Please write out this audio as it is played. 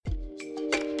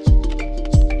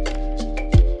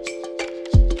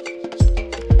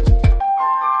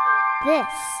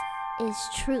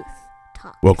Truth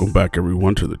Talks. Welcome back,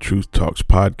 everyone, to the Truth Talks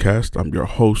podcast. I'm your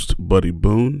host, Buddy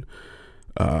Boone.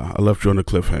 I left you on a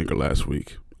cliffhanger last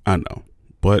week. I know.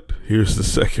 But here's the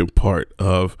second part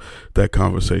of that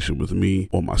conversation with me,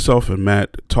 or myself and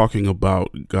Matt, talking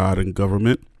about God and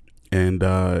government. And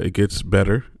it gets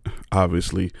better,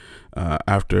 obviously,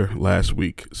 after last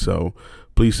week. So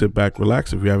please sit back,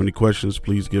 relax. If you have any questions,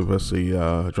 please give us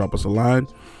drop us a line,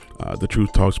 the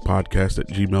Truth Talks podcast at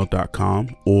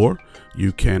gmail.com, or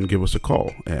you can give us a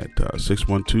call at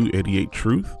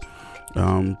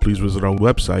 612-88-TRUTH. Please visit our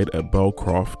website at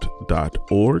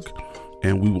belcroft.org.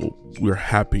 And we're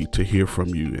happy to hear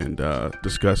from you and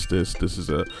discuss this. This is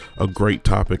a great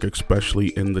topic,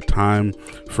 especially in the time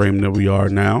frame that we are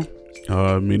now.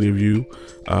 Many of you,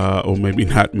 or maybe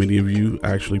not many of you,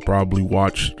 actually probably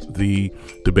watched the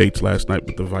debates last night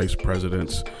with the vice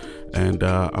presidents. And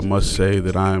I must say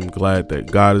that I am glad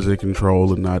that God is in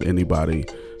control and not anybody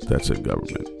that's in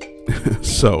government.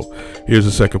 So here's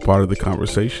the second part of the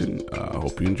conversation. I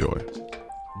hope you enjoy.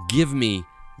 Give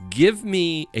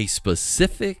me a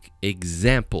specific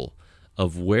example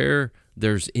of where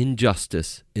there's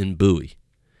injustice in Bowie.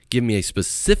 Give me a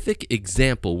specific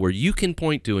example where you can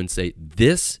point to and say,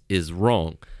 this is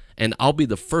wrong. And I'll be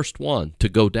the first one to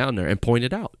go down there and point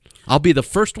it out. I'll be the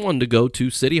first one to go to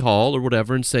City Hall or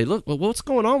whatever and say, look, what's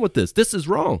going on with this? This is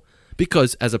wrong.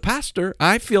 Because as a pastor,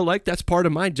 I feel like that's part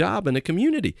of my job in a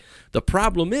community. The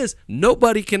problem is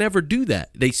nobody can ever do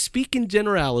that. They speak in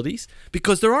generalities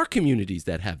because there are communities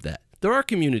that have that. There are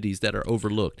communities that are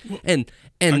overlooked. Well, and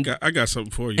I got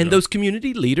something for you. And those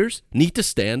community leaders need to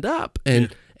stand up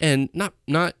and not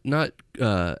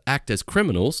act as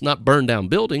criminals, not burn down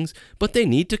buildings, but they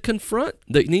need to confront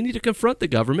the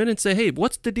government and say, hey,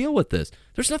 what's the deal with this?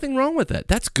 There's nothing wrong with that.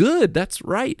 That's good. That's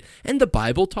right. And the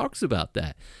Bible talks about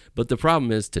that. But the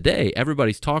problem is today,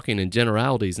 everybody's talking in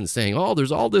generalities and saying, oh,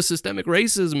 there's all this systemic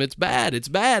racism. It's bad. It's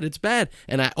bad. It's bad.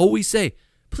 And I always say,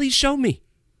 please show me.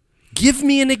 Give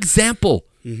me an example.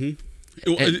 Mm-hmm.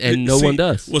 And no one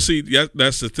does. Well, see,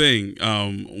 that's the thing.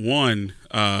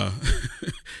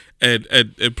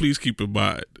 And please keep in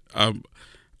mind,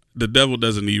 the devil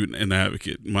doesn't even an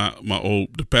advocate.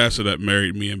 The pastor that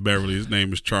married me in Beverly, his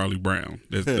name is Charlie Brown.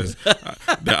 The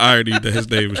irony that his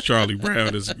name is Charlie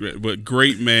Brown is great, but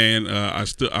great man. I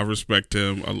respect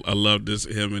him. I love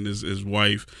him and his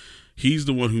wife. He's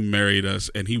the one who married us,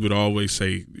 and he would always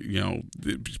say,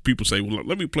 people say, well,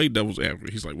 let me play devil's advocate.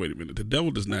 He's like, wait a minute, the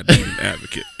devil does not need an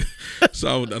advocate.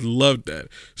 So I loved that.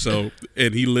 So,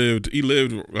 and he lived,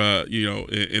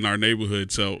 in our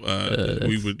neighborhood. So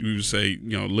we would say,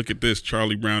 look at this,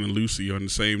 Charlie Brown and Lucy are in the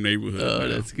same neighborhood. Oh,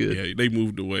 that's good. Yeah, they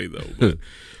moved away though.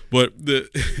 But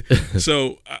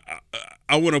so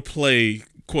I want to play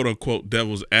quote unquote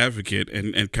devil's advocate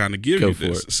and kind of give you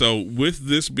this. So with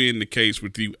this being the case,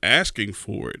 with you asking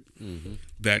for it,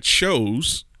 that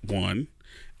shows one,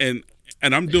 and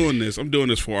I'm doing this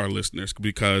for our listeners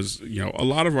because a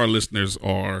lot of our listeners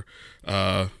are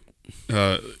less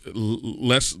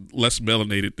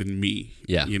melanated than me.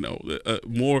 Yeah.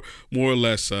 More or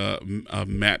less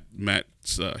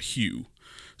Matt's hue.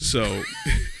 So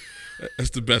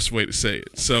that's the best way to say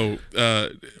it. So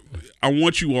I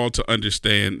want you all to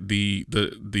understand the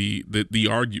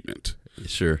argument.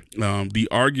 Sure. The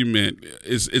argument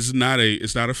is not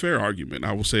a fair argument.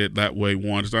 I will say it that way.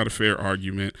 One, it's not a fair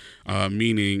argument,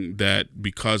 meaning that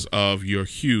because of your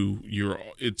hue,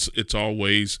 it's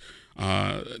always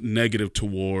negative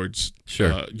towards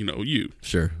you.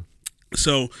 Sure.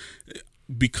 So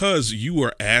because you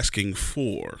are asking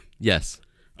for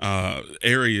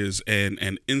areas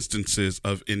and instances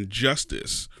of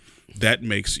injustice, that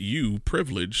makes you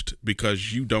privileged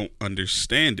because you don't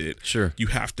understand it. Sure. You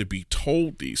have to be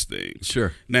told these things.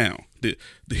 Sure. Now,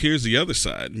 here's the other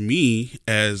side. Me,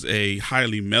 as a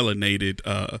highly melanated,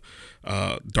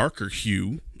 darker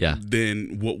hue,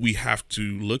 then what we have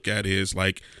to look at is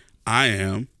like, I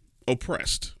am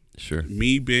oppressed. Sure.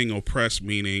 Me being oppressed,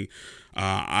 meaning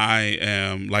I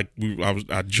am like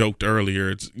I joked earlier.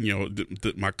 It's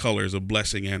my color is a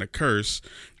blessing and a curse.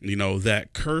 That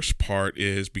curse part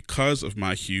is because of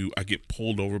my hue, I get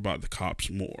pulled over by the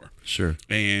cops more. Sure.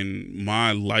 And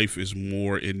my life is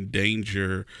more in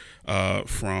danger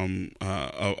from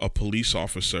a police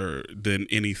officer than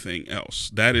anything else.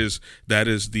 That is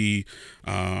the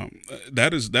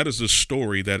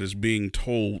story that is being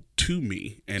told to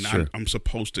me, and sure. I'm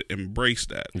supposed to embrace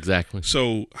that. Exactly.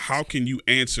 So how can you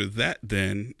answer that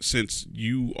then, since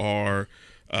you are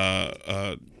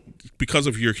because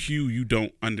of your hue, you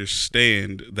don't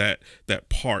understand that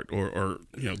part or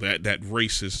that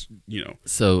race is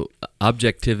So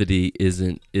objectivity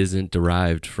isn't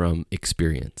derived from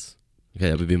experience. Okay,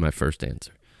 that would be my first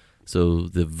answer. So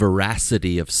the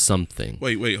veracity of something.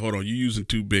 Wait, hold on. You're using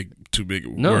too big words.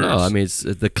 No. I mean, it's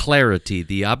the clarity,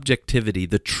 the objectivity,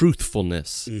 the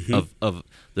truthfulness of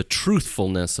the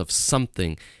truthfulness of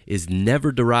something is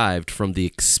never derived from the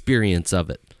experience of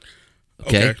it.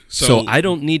 Okay? So I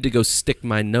don't need to go stick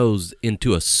my nose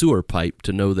into a sewer pipe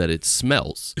to know that it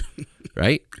smells,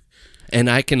 right? And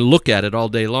I can look at it all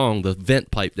day long, the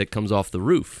vent pipe that comes off the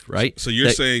roof, right? So you're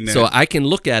saying that... So I can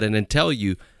look at it and tell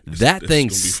you that thing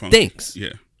stinks.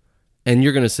 Yeah. And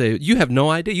you're going to say, you have no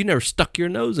idea. You never stuck your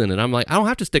nose in it. I'm like, I don't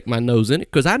have to stick my nose in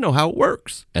it because I know how it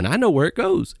works. And I know where it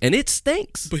goes. And it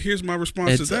stinks. But here's my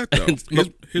response to that, though.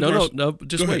 No,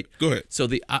 just wait. Go ahead. So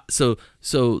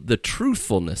the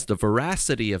truthfulness, the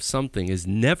veracity of something is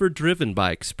never driven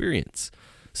by experience.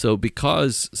 So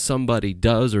because somebody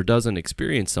does or doesn't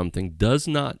experience something does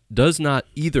not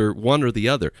either one or the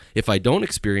other. If I don't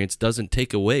experience, doesn't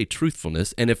take away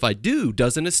truthfulness, and if I do,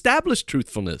 doesn't establish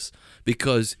truthfulness,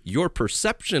 because your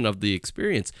perception of the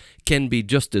experience can be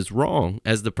just as wrong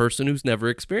as the person who's never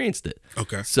experienced it.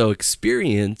 Okay. So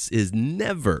experience is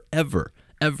never, ever,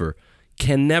 ever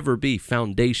can never be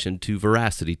foundation to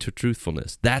veracity, to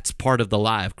truthfulness. That's part of the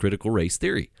lie of critical race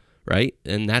theory. Right?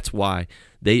 And that's why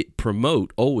they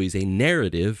promote always a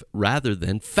narrative rather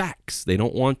than facts. They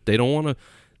don't want to.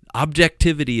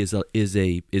 Objectivity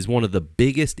is one of the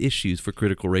biggest issues for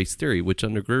critical race theory, which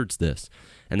undergirds this.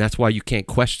 And that's why you can't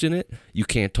question it. You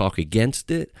can't talk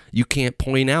against it. You can't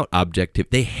point out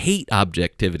objectivity. They hate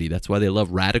objectivity. That's why they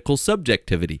love radical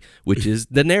subjectivity, which is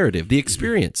the narrative, the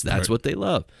experience. That's what they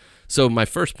love. So my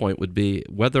first point would be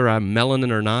whether I'm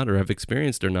melanin or not or have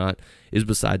experienced or not is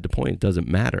beside the point. It doesn't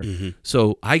matter. Mm-hmm.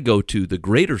 So I go to the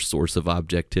greater source of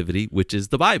objectivity, which is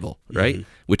the Bible, right? Mm-hmm.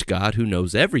 Which God, who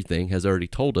knows everything, has already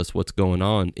told us what's going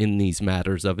on in these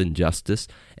matters of injustice,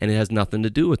 and it has nothing to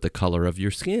do with the color of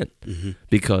your skin,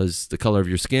 because the color of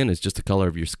your skin is just the color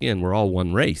of your skin. We're all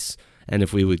one race. And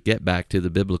if we would get back to the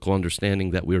biblical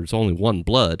understanding that there's only one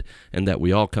blood and that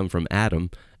we all come from Adam,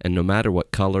 and no matter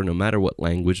what color, no matter what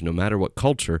language, no matter what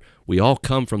culture, we all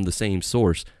come from the same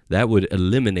source, that would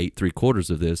eliminate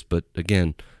 3/4 of this. But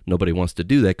again, nobody wants to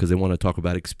do that because they want to talk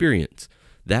about experience.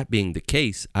 That being the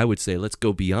case, I would say let's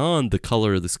go beyond the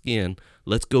color of the skin,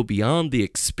 let's go beyond the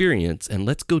experience, and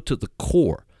let's go to the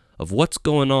core of what's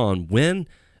going on when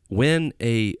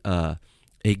a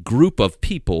group of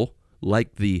people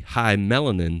like the high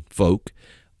melanin folk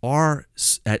are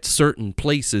at certain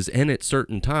places and at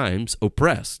certain times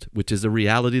oppressed, which is a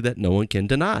reality that no one can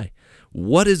deny.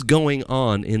 What is going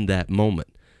on in that moment?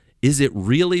 Is it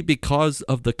really because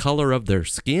of the color of their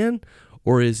skin,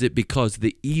 or is it because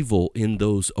the evil in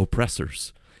those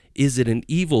oppressors? Is it an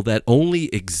evil that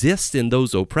only exists in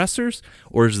those oppressors,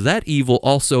 or does that evil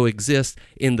also exist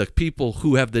in the people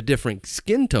who have the different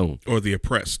skin tone? Or the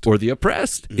oppressed.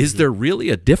 Mm-hmm. Is there really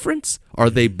a difference? Are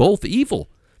they both evil?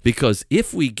 Because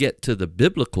if we get to the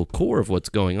biblical core of what's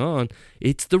going on,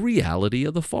 it's the reality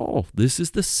of the fall. This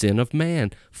is the sin of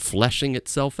man fleshing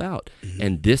itself out. Mm-hmm.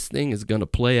 And this thing is going to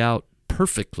play out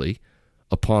perfectly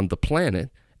upon the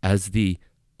planet as the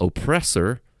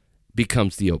oppressor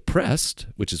becomes the oppressed,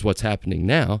 which is what's happening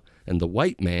now, and the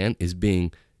white man is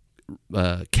being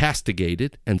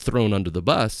castigated and thrown under the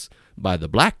bus by the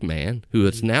black man, who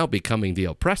is now becoming the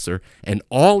oppressor, and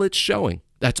all it's showing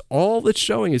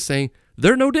is saying,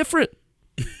 they're no different.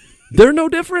 They're no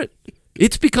different.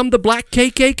 It's become the black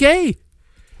KKK.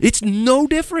 It's no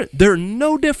different. They're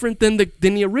no different than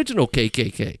the original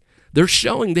KKK. They're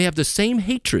showing they have the same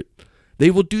hatred. They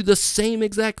will do the same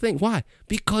exact thing. Why?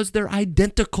 Because they're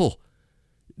identical.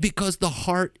 Because the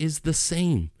heart is the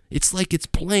same. It's like it's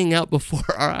playing out before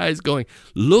our eyes going,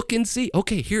 look and see.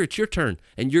 Okay, here, it's your turn.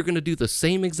 And you're going to do the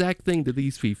same exact thing to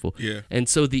these people. Yeah. And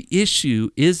so the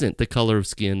issue isn't the color of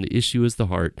skin. The issue is the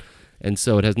heart. And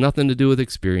so it has nothing to do with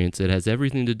experience. It has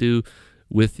everything to do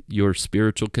with your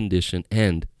spiritual condition.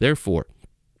 And therefore,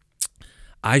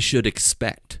 I should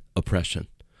expect oppression.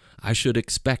 I should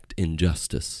expect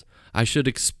injustice. I should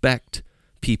expect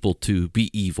people to be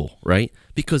evil, right?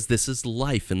 Because this is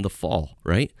life in the fall,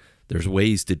 right? There's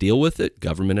ways to deal with it.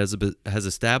 Government has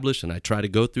established, and I try to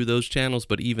go through those channels,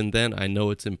 but even then, I know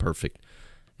it's imperfect.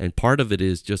 And part of it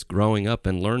is just growing up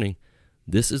and learning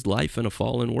this is life in a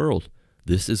fallen world.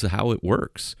 This is how it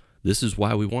works. This is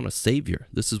why we want a Savior.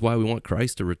 This is why we want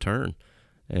Christ to return.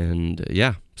 And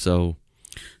so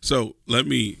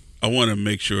I want to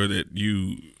make sure that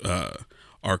you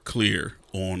are clear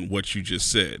on what you just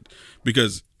said,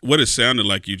 because what it sounded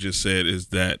like you just said is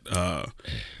that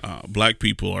black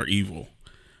people are evil.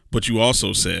 But you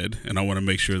also said, and I want to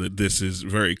make sure that this is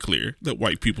very clear, that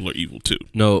white people are evil too.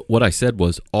 No, what I said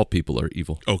was all people are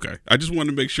evil. Okay. I just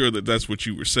wanted to make sure that that's what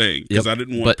you were saying, because I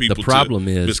didn't want people to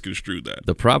misconstrue that.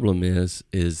 The problem is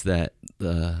that,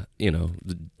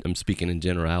 I'm speaking in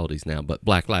generalities now, but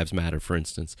Black Lives Matter, for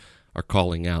instance, are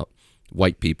calling out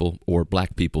white people or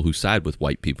black people who side with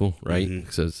white people, right? Mm-hmm.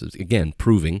 So, again,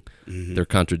 proving they're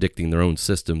contradicting their own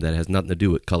system that has nothing to do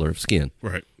with color of skin.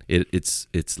 Right.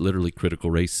 It's literally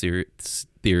critical race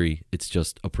theory. It's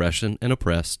just oppression and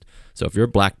oppressed. So if you're a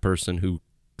black person who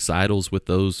sidles with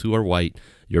those who are white,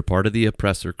 you're part of the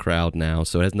oppressor crowd now.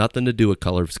 So it has nothing to do with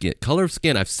color of skin. Color of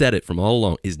skin, I've said it from all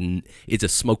along, it's a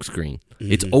smokescreen.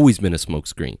 Mm-hmm. It's always been a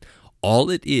smokescreen. All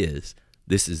it is,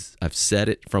 I've said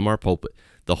it from our pulpit,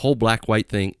 the whole black-white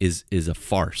thing is a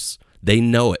farce. They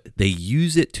know it. They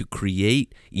use it to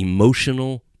create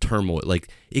emotional turmoil. Like,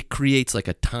 it creates like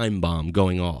a time bomb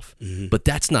going off. Mm-hmm. But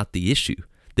that's not the issue.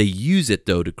 They use it,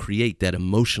 though, to create that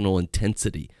emotional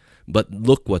intensity. But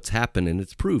look what's happened, and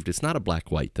it's proved it's not a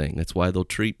black-white thing. That's why they'll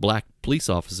treat black police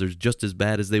officers just as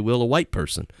bad as they will a white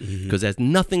person, because it has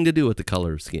nothing to do with the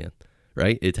color of skin,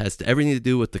 right? It has everything to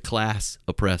do with the class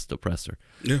oppressed oppressor.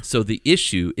 Yeah. So the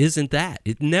issue isn't that.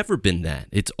 It's never been that.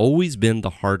 It's always been the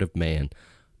heart of man.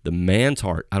 The man's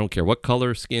heart. I don't care what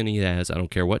color of skin he has. I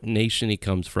don't care what nation he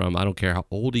comes from. I don't care how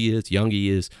old he is, young he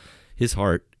is. His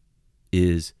heart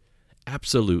is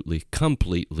absolutely,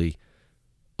 completely,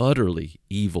 utterly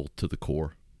evil to the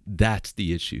core. That's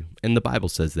the issue. And the Bible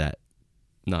says that,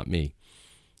 not me.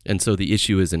 And so the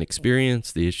issue isn't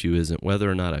experience. The issue isn't whether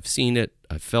or not I've seen it,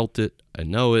 I've felt it, I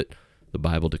know it. The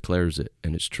Bible declares it,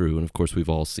 and it's true. And, of course, we've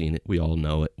all seen it. We all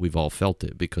know it. We've all felt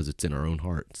it because it's in our own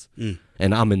hearts.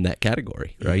 And I'm in that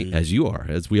category, right, as you are,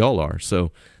 as we all are.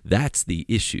 So that's the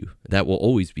issue. That will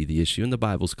always be the issue, and the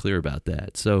Bible's clear about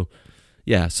that. So,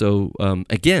 yeah,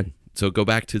 again, go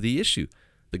back to the issue.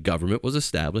 The government was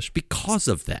established because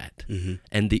of that.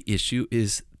 And the issue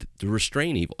is to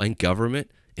restrain evil, and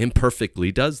government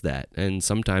imperfectly does that. And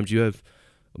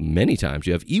many times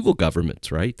you have evil governments,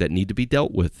 right, that need to be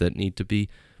dealt with, that need to be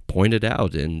pointed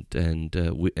out, and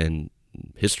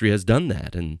history has done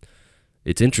that. And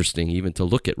it's interesting even to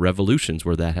look at revolutions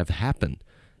where that have happened.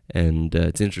 And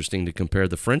it's interesting to compare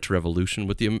the French Revolution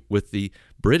with the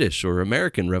British or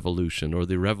American Revolution or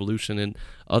the revolution in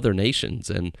other nations,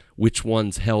 and which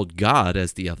ones held God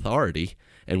as the authority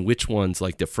and which ones,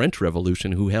 like the French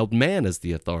Revolution, who held man as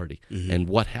the authority, and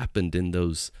what happened in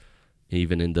those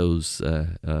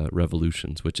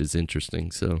revolutions, which is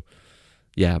interesting. So,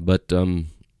 but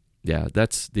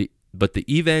the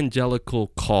evangelical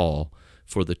call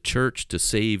for the church to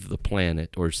save the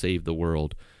planet or save the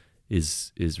world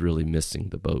is really missing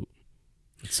the boat.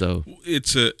 So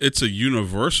it's a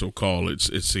universal call. It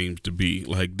seems to be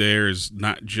like there's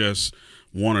not just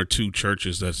one or two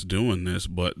churches that's doing this,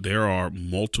 but there are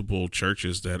multiple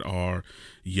churches that are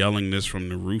yelling this from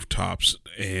the rooftops.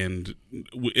 And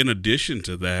in addition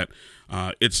to that,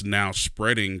 it's now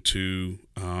spreading to,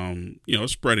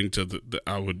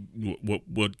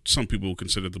 what some people would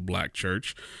consider the black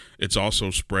church. It's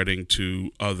also spreading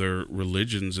to other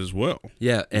religions as well.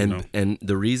 Yeah, and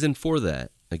the reason for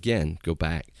that, again, go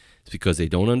back. It's because they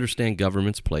don't understand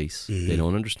government's place. They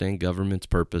don't understand government's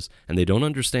purpose, and they don't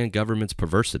understand government's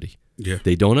perversity. Yeah.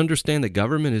 They don't understand that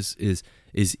government is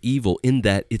evil in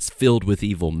that it's filled with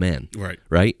evil men.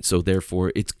 Right? So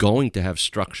therefore, it's going to have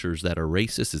structures that are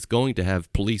racist. It's going to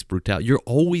have police brutality. You're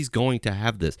always going to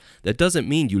have this. That doesn't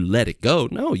mean you let it go.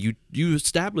 No, you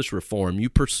establish reform.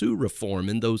 You pursue reform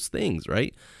in those things,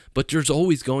 right? But there's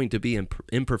always going to be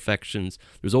imperfections.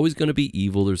 There's always going to be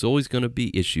evil. There's always going to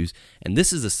be issues. And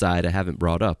this is a side I haven't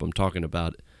brought up. I'm talking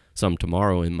about some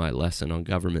tomorrow in my lesson on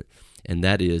government, and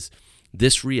that is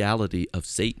this reality of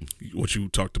Satan. What you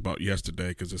talked about yesterday,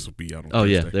 because this will be out on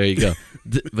Thursday. Yeah, there you go.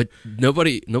 But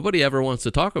nobody ever wants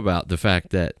to talk about the fact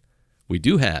that we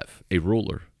do have a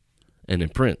ruler and a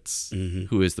prince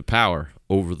who is the power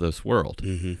over this world,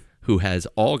 who has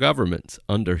all governments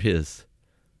under his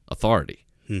authority.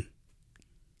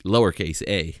 Lowercase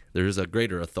a. There's a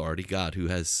greater authority, God, who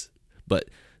has, but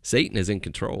Satan is in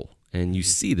control, and you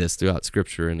see this throughout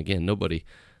Scripture. And again, nobody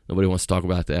wants to talk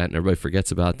about that, and everybody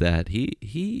forgets about that.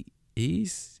 He's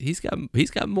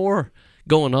got more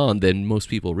going on than most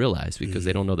people realize because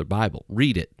they don't know their Bible.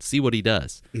 Read it, see what he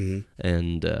does,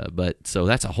 and so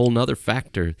that's a whole nother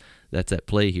factor that's at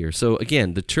play here. So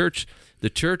again, the church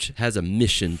has a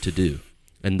mission to do,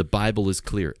 and the Bible is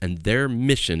clear, and their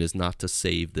mission is not to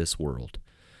save this world.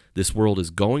 This world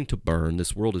is going to burn.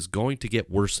 This world is going to get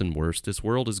worse and worse. This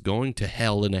world is going to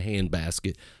hell in a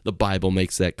handbasket. The Bible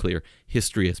makes that clear.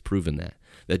 History has proven that.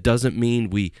 That doesn't mean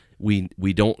we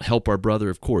don't help our brother,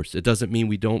 of course. It doesn't mean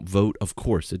we don't vote, of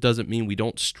course. It doesn't mean we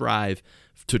don't strive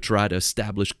to try to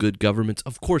establish good governments.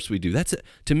 Of course we do.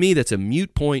 To me, that's a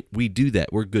moot point. We do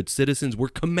that. We're good citizens. We're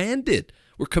commanded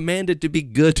to be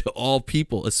good to all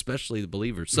people, especially the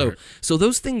believers. So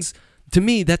those things, to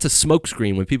me, that's a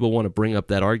smokescreen when people want to bring up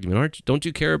that argument. Don't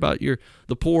you care about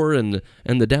the poor and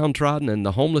the downtrodden and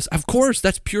the homeless? Of course,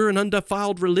 that's pure and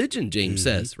undefiled religion, James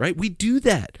says, right? We do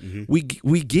that.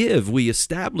 We give, we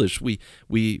establish, we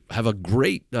have a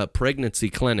great pregnancy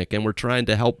clinic, and we're trying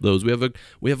to help those. We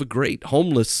have a great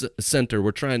homeless center.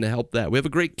 We're trying to help that. We have a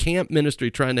great camp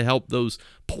ministry trying to help those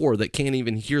poor that can't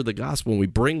even hear the gospel. And we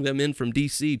bring them in from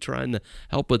D.C. trying to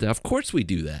help with that. Of course we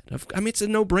do that. I mean, it's a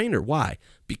no-brainer. Why?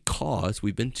 Because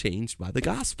we've been changed by the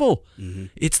gospel.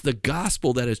 It's the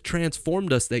gospel that has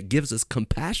transformed us, that gives us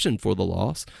compassion for the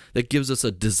lost, that gives us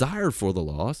a desire for the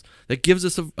lost, that gives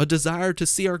us a desire to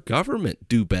see our government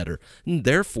do better. And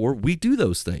therefore, we do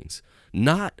those things,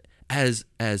 not as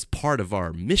part of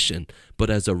our mission, but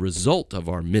as a result of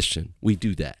our mission. We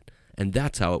do that. And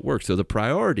that's how it works. So the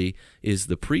priority is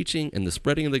the preaching and the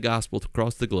spreading of the gospel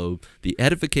across the globe, the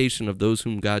edification of those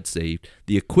whom God saved,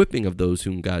 the equipping of those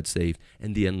whom God saved,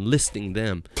 and the enlisting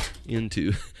them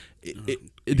into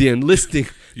the enlisting.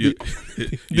 Your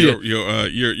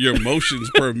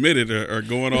emotions per minute are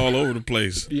going all over the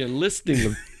place. The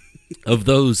enlisting of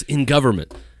those in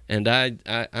government, and I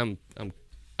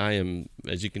am,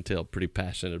 as you can tell, pretty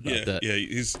passionate about that. Yeah,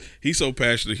 he's so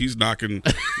passionate. He's knocking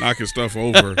stuff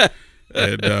over,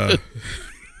 and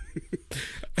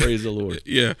praise the Lord.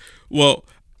 Yeah. Well,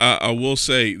 I will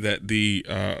say that the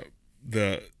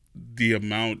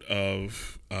amount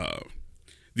of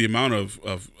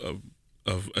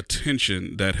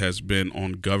attention that has been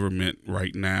on government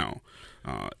right now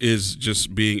is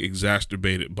just being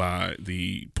exacerbated by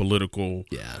the political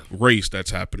race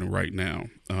that's happening right now.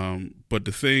 But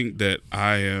the thing that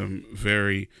I am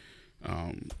very,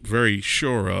 very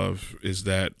sure of is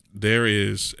that there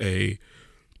is a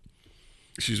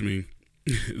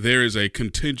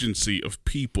contingency of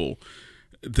people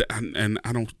that, and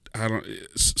I don't.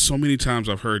 So many times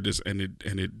I've heard this, and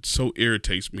it so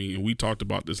irritates me. And we talked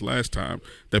about this last time,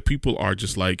 that people are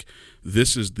just like,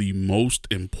 this is the most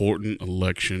important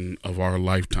election of our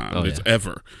lifetime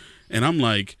ever. And I'm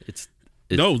like,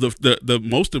 no, the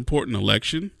most important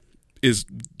election is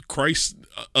Christ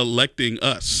electing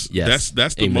us. Yes.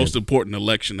 That's the most important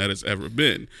election that has ever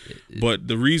been. But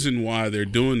the reason why they're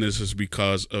doing this is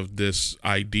because of this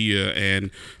idea, and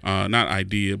not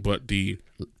idea, but the.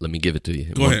 Let me give it to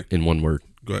you. Go ahead. In one word.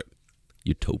 Go ahead.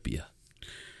 Utopia.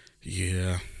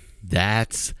 Yeah.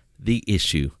 That's the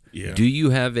issue. Yeah. Do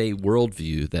you have a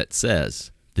worldview that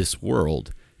says this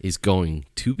world is going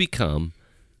to become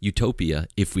utopia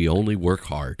if we only work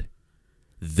hard?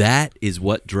 That is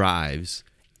what drives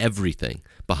everything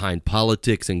behind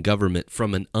politics and government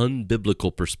from an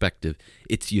unbiblical perspective.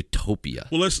 It's utopia.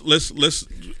 Well, let's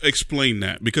explain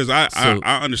that, because I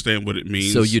understand what it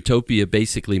means. So utopia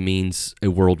basically means a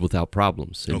world without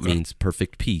problems. It means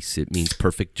perfect peace. It means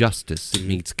perfect justice. It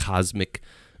means cosmic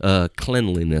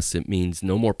cleanliness. It means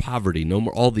no more poverty, no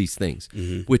more, all these things,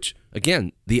 which,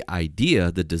 again, the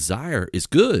idea, the desire is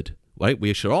good, right?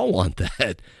 We should all want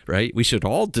that, right? We should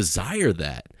all desire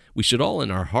that. We should all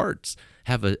in our hearts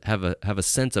have a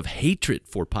sense of hatred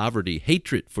for poverty,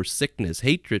 hatred for sickness,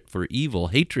 hatred for evil,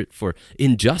 hatred for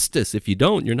injustice. If you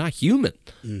don't, you're not human,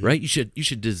 right? You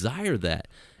should desire that.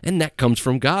 And that comes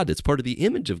from God. It's part of the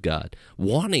image of God,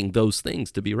 wanting those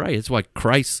things to be right. It's why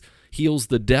Christ heals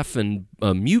the deaf and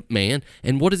mute man.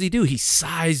 And what does he do? He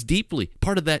sighs deeply.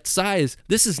 Part of that sigh is,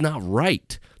 this is not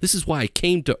right. This is why I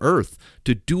came to earth,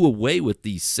 to do away with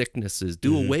these sicknesses,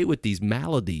 do away with these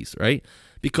maladies, right?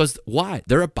 Because why?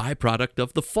 They're a byproduct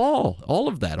of the fall. All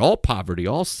of that, all poverty,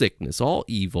 all sickness, all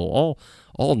evil,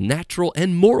 all natural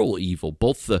and moral evil.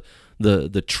 Both the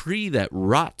tree that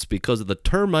rots because of the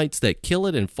termites that kill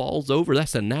it and falls over,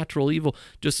 that's a natural evil,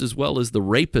 just as well as the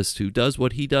rapist who does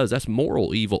what he does. That's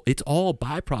moral evil. It's all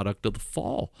byproduct of the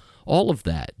fall. All of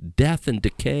that, death and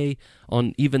decay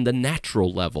on even the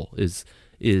natural level is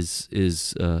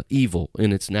evil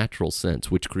in its natural sense,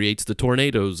 which creates the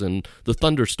tornadoes and the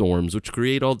thunderstorms, which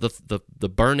create all the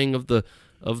burning of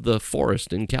the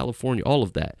forest in California, all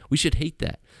of that. We should hate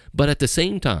that. But at the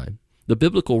same time, the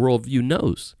biblical worldview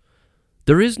knows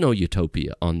there is no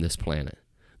utopia on this planet.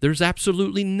 There's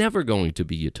absolutely never going to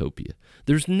be utopia.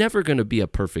 There's never going to be a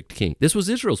perfect king. This was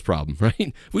Israel's problem,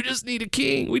 right? We just need a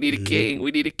king. We need a king. We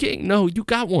need a king. No, you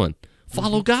got one.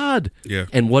 Follow God. Yeah.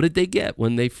 And what did they get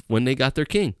when they got their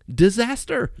king?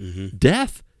 Disaster,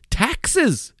 death,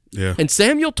 taxes. Yeah. And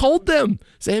Samuel told them.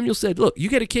 Samuel said, look, you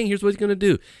get a king, here's what he's going to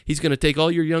do. He's going to take all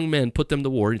your young men, put them to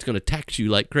war, and he's going to tax you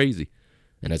like crazy.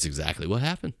 And that's exactly what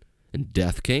happened. And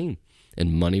death came,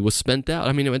 and money was spent out.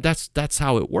 I mean, that's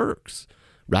how it works.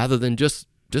 Rather than just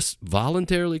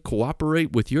voluntarily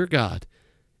cooperate with your God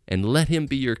and let him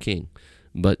be your king.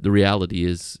 But the reality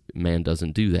is man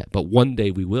doesn't do that. But one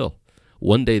day we will.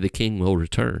 One day the king will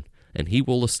return, and he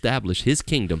will establish his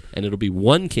kingdom, and it'll be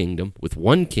one kingdom with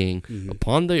one king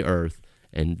upon the earth,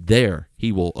 and there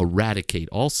he will eradicate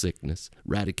all sickness,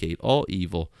 eradicate all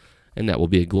evil, and that will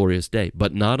be a glorious day.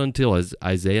 But not until, as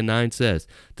Isaiah 9 says,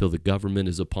 till the government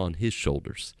is upon his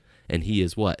shoulders. And he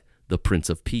is what? The Prince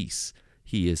of Peace.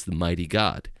 He is the mighty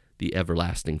God, the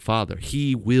everlasting Father.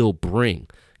 He will bring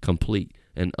complete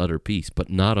and utter peace, but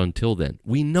not until then.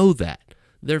 We know that.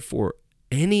 Therefore,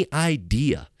 any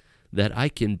idea that I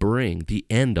can bring the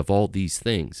end of all these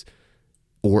things,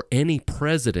 or any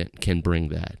president can bring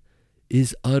that,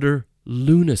 is utter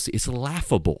lunacy. It's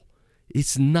laughable.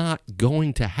 It's not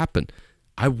going to happen.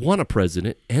 I want a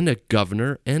president and a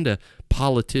governor and a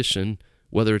politician,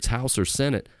 whether it's House or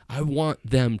Senate. I want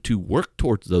them to work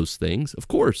towards those things. Of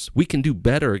course, we can do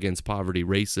better against poverty,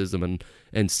 racism,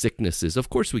 and sicknesses. Of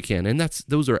course we can. And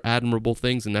those are admirable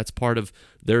things, and that's part of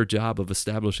their job of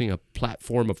establishing a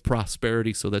platform of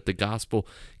prosperity so that the gospel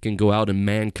can go out and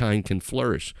mankind can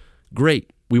flourish.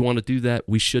 Great. We want to do that.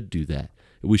 We should do that.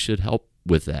 We should help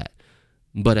with that.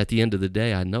 But at the end of the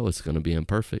day, I know it's going to be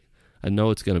imperfect. I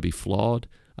know it's going to be flawed.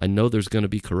 I know there's going to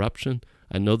be corruption.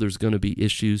 I know there's going to be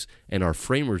issues, and our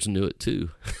framers knew it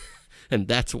too. And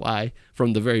that's why,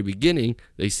 from the very beginning,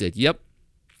 they said, yep,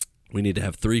 we need to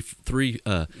have three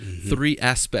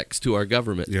aspects to our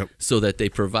government, so that they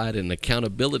provide an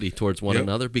accountability towards one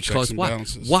another. Because why?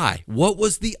 Why? What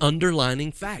was the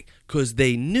underlining fact? Because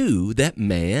they knew that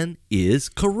man is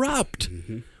corrupt.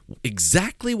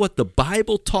 Exactly what the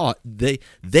Bible taught,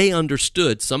 they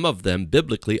understood. Some of them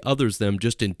biblically, others them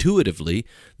just intuitively.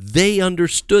 They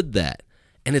understood that.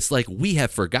 And it's like we have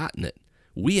forgotten it.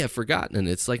 We have forgotten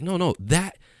it. It's like, no,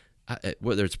 that,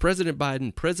 whether it's President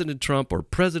Biden, President Trump, or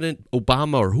President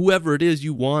Obama, or whoever it is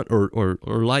you want or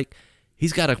like,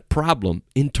 he's got a problem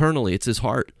internally. It's his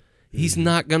heart. He's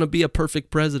not going to be a perfect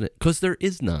president because there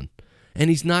is none. And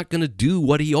he's not going to do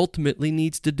what he ultimately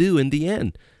needs to do in the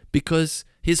end because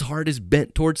his heart is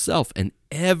bent towards self. And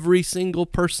every single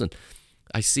person,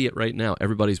 I see it right now.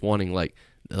 Everybody's wanting like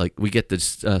we get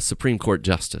this Supreme Court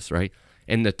justice, right?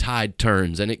 And the tide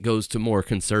turns and it goes to more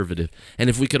conservative. And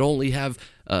if we could only have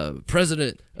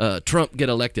President Trump get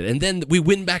elected, and then we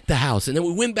win back the House, and then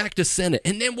we win back the Senate,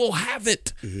 and then we'll have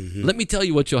it. Let me tell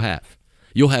you what you'll have.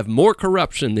 You'll have more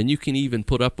corruption than you can even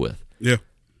put up with. Yeah.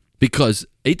 Because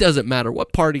it doesn't matter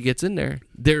what party gets in there.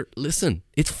 Listen,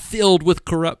 it's filled with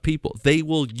corrupt people. They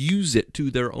will use it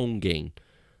to their own gain.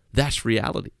 That's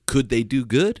reality. Could they do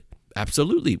good?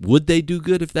 Absolutely. Would they do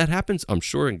good if that happens? I'm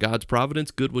sure in God's providence,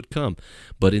 good would come.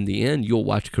 But in the end, you'll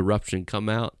watch corruption come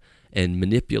out and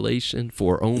manipulation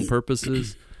for own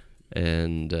purposes.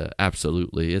 And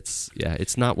absolutely, it's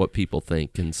not what people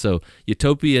think. And so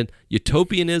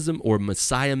utopianism or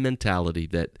Messiah mentality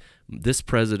that this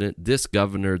president, this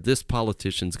governor, this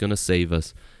politician's going to save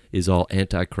us is all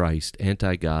anti-Christ,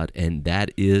 anti-God, and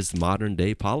that is modern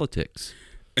day politics.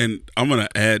 And I'm going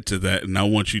to add to that, and I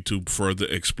want you to further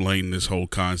explain this whole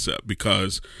concept,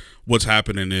 because what's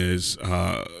happening is,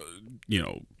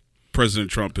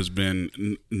 President Trump has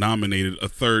been nominated a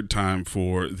third time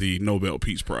for the Nobel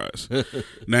Peace Prize.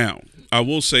 Now, I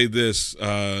will say this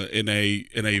in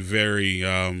a very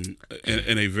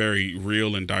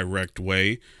real and direct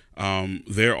way.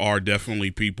 There are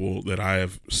definitely people that I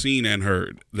have seen and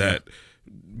heard that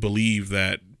believe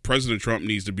that President Trump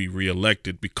needs to be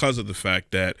reelected because of the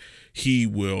fact that he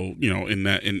will, in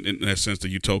that sense, the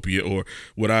utopia, or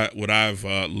what I've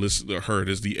heard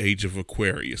is the age of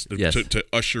Aquarius, to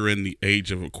usher in the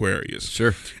age of Aquarius.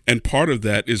 Sure. And part of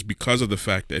that is because of the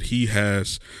fact that he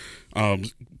has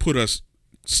put us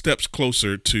steps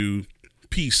closer to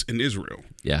peace in Israel.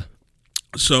 Yeah.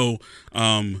 So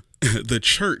the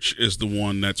church is the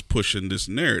one that's pushing this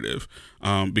narrative,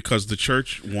 because the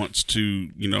church wants to,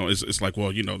 it's like,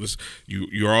 well, this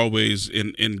you're always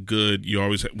in good. You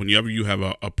always, whenever you have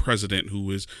a president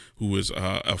who is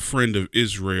a friend of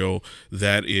Israel,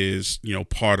 that is,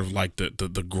 part of like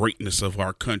the greatness of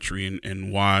our country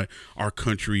and why our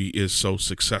country is so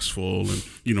successful,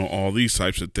 and all these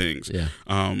types of things. Yeah.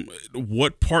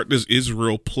 What part does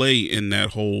Israel play in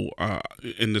that whole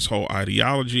in this whole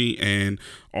ideology, and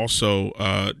also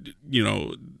also,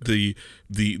 the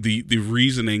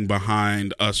reasoning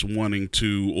behind us wanting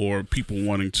to, or people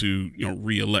wanting to,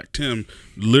 reelect him,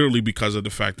 literally because of the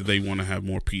fact that they want to have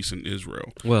more peace in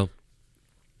Israel. Well,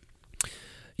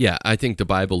 yeah, I think the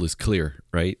Bible is clear,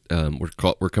 right?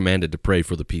 We're commanded to pray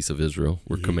for the peace of Israel.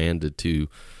 We're commanded to.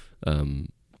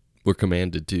 We're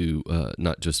commanded to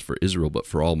not just for Israel, but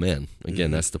for all men.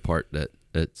 Again, that's the part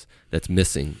that's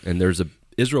missing. And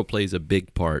Israel plays a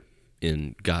big part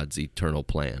in God's eternal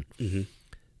plan.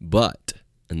 But,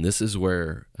 and this is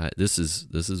where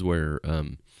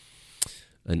an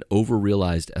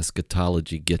overrealized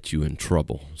eschatology gets you in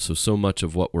trouble. So much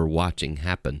of what we're watching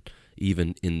happen,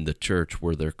 even in the church,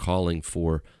 where they're calling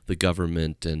for the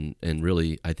government and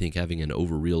really, I think, having an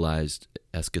overrealized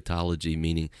eschatology,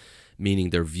 meaning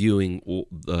they're viewing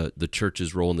the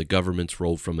church's role and the government's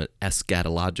role from an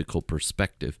eschatological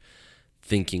perspective,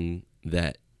 thinking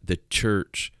that the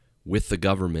church with the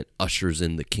government ushers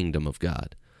in the kingdom of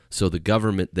God. So the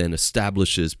government then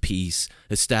establishes peace,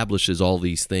 establishes all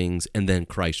these things, and then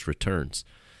Christ returns.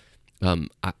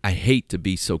 I hate to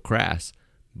be so crass,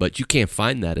 but you can't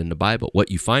find that in the Bible.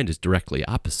 What you find is directly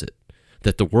opposite,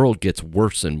 that the world gets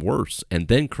worse and worse, and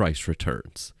then Christ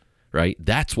returns. Right?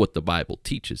 That's what the Bible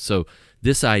teaches. So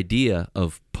this idea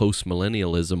of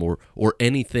postmillennialism or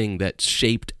anything that's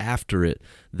shaped after it,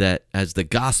 that as the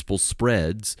gospel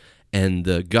spreads and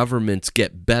the governments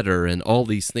get better and all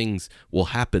these things will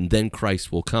happen, then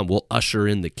Christ will come. We'll usher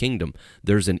in the kingdom.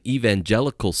 There's an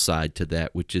evangelical side to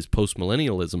that, which is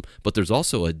postmillennialism, but there's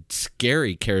also a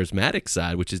scary charismatic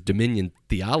side, which is dominion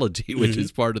theology, which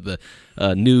is part of the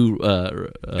new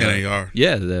NAR.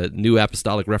 Yeah, the New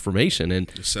Apostolic Reformation.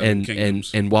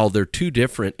 And while they're two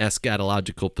different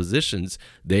eschatological positions,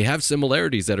 they have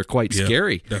similarities that are quite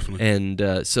scary. Definitely. And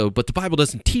but the Bible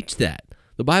doesn't teach that.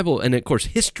 The Bible, and of course,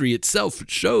 history itself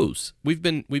shows we've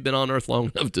been on Earth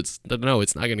long enough to know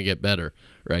it's not going to get better,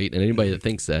 right? And anybody that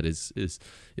thinks that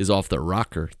is off the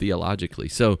rocker theologically.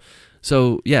 So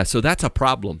that's a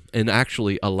problem. And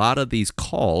actually, a lot of these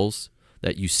calls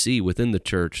that you see within the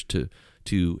church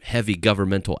to heavy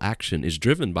governmental action is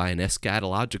driven by an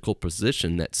eschatological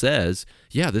position that says,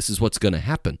 yeah, this is what's going to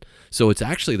happen. So it's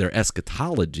actually their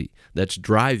eschatology that's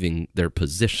driving their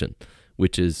position,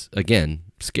 which is, again,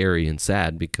 scary and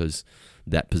sad because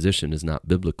that position is not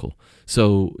biblical.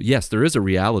 So, yes, there is a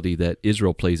reality that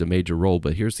Israel plays a major role,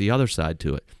 but here's the other side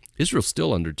to it. Israel's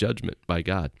still under judgment by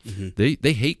God.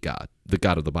 They hate God, the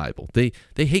God of the Bible. They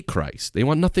hate Christ. They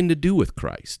want nothing to do with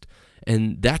Christ.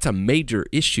 And that's a major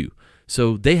issue.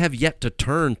 So they have yet to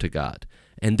turn to God.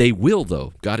 And they will,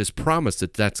 though. God has promised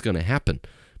that that's going to happen.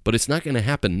 But it's not going to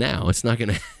happen now. It's not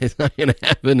going to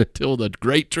happen until the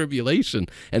Great Tribulation,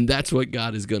 and that's what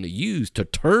God is going to use to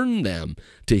turn them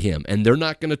to Him. And they're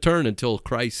not going to turn until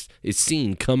Christ is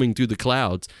seen coming through the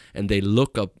clouds, and they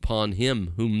look upon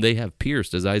Him whom they have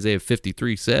pierced, as Isaiah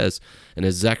 53 says, and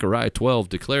as Zechariah 12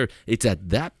 declared. It's at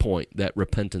that point that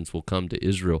repentance will come to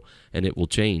Israel, and it will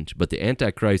change. But the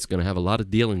Antichrist is going to have a lot of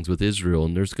dealings with Israel,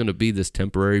 and there's going to be this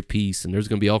temporary peace, and there's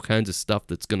going to be all kinds of stuff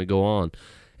that's going to go on.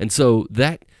 And so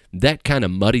that kind of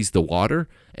muddies the water,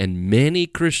 and many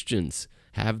Christians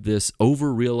have this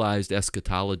over-realized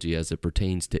eschatology as it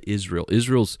pertains to Israel.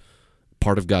 Israel's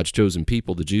part of God's chosen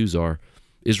people, the Jews are.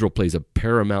 Israel plays a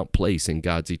paramount place in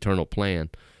God's eternal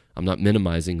plan. I'm not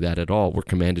minimizing that at all. We're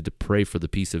commanded to pray for the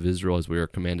peace of Israel as we are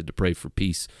commanded to pray for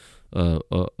peace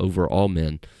over all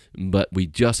men. But we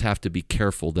just have to be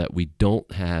careful that we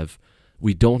don't have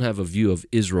a view of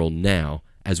Israel now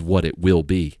as what it will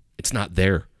be. It's not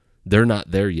there. They're not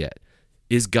there yet.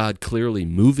 Is God clearly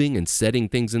moving and setting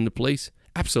things into place?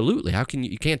 Absolutely. How can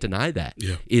you can't deny that.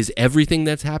 Yeah. Is everything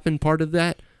that's happened part of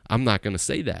that? I'm not going to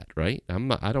say that, right?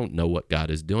 I don't know what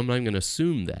God is doing. I'm not going to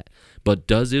assume that. But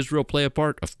does Israel play a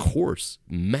part? Of course,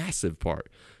 massive part.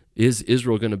 Is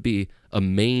Israel going to be a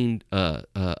main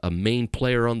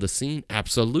player on the scene?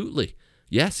 Absolutely.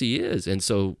 Yes, he is. And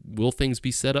so will things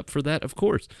be set up for that? Of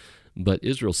course. But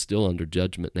Israel's still under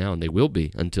judgment now, and they will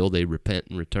be until they repent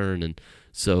and return. And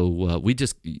so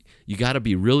you got to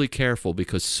be really careful,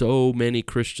 because so many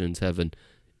Christians have an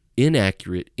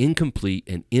inaccurate, incomplete,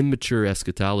 and immature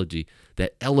eschatology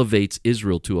that elevates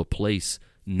Israel to a place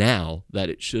now that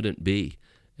it shouldn't be.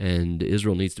 And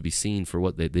Israel needs to be seen for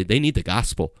what they need. The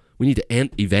gospel. We need to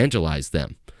evangelize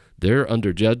them. They're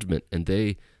under judgment, and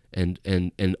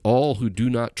and all who do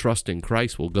not trust in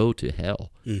Christ will go to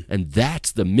hell. And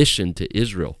that's the mission to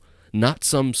Israel, not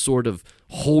some sort of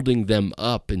holding them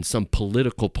up in some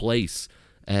political place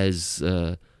as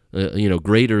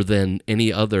greater than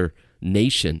any other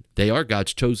nation. They are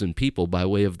God's chosen people by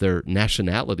way of their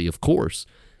nationality, of course,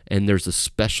 and there's a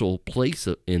special place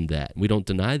in that. We don't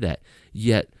deny that.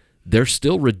 Yet they're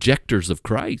still rejectors of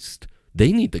Christ.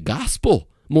 They need the gospel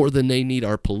more than they need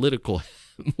our political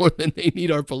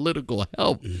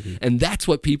help. And that's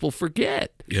what people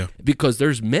forget. Yeah. Because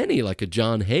there's many, like a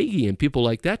John Hagee and people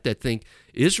like that think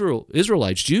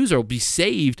Israelites, Jews, will be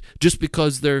saved just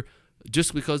because they're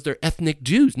ethnic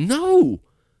Jews. No,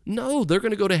 they're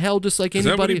going to go to hell just like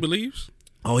anybody. Is that what he believes?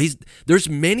 Oh, there's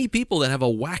many people that have a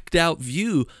whacked out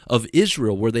view of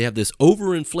Israel where they have this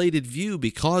overinflated view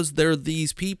because they're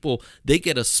these people. They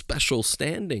get a special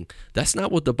standing. That's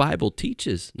not what the Bible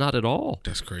teaches. Not at all.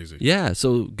 That's crazy. Yeah.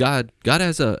 So God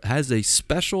has a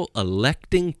special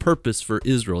electing purpose for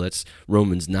Israel. That's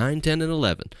Romans 9, 10, and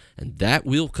 11. And that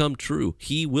will come true.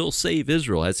 He will save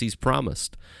Israel as he's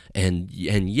promised. And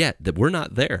yet that we're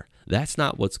not there. That's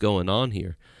not what's going on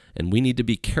here. And we need to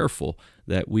be careful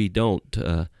that we don't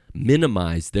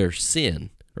minimize their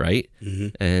sin, right? Mm-hmm.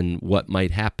 And what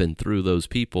might happen through those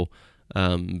people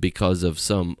because of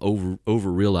some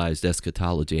over-realized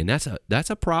eschatology. And that's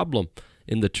a problem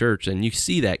in the church, and you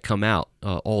see that come out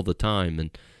all the time.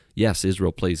 And yes,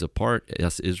 Israel plays a part.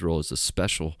 Yes, Israel is a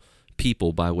special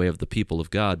people by way of the people of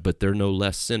God, but they're no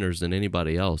less sinners than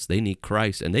anybody else. They need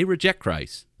Christ, and they reject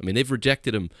Christ. I mean, they've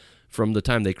rejected him from the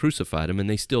time they crucified him, and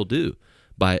they still do.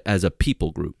 As a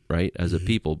people group, right? As a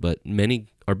people, but many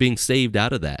are being saved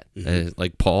out of that,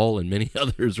 like Paul and many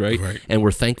others, right? And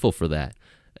we're thankful for that.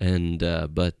 And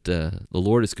but the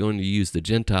Lord is going to use the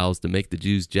Gentiles to make the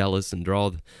Jews jealous and draw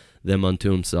them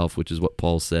unto Himself, which is what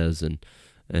Paul says.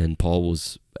 And Paul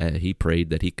he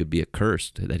prayed that he could be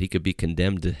accursed, that he could be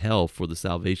condemned to hell for the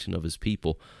salvation of his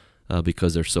people,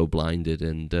 because they're so blinded.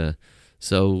 And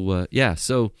so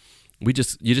you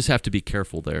just have to be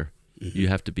careful there. You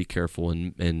have to be careful,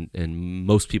 and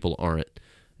most people aren't,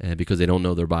 because they don't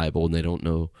know their Bible and they don't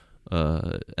know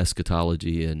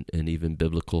eschatology and even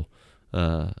biblical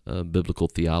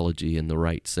theology in the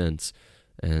right sense,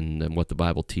 and what the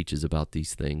Bible teaches about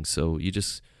these things. So you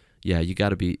got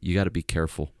to be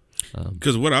careful.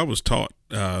 Because what I was taught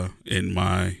in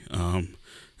my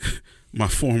my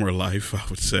former life, I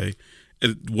would say,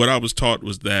 what I was taught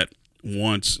was that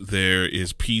once there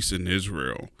is peace in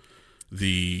Israel,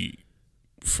 the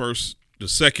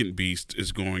second beast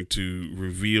is going to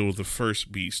reveal the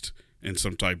first beast in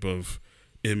some type of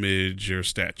image or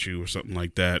statue or something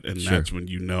like that, and that's when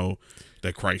you know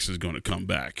that Christ is going to come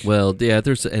back. Well, yeah,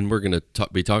 and we're going to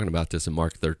be talking about this in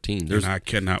Mark 13. And I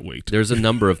cannot wait. There's a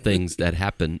number of things that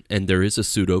happen, and there is a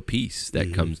pseudo-peace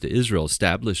that comes to Israel,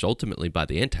 established ultimately by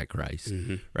the Antichrist,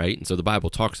 right? And so the Bible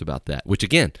talks about that, which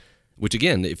again,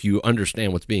 if you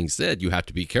understand what's being said, you have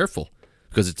to be careful.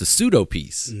 Because it's a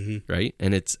pseudo-peace, right?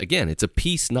 And it's a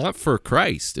peace not for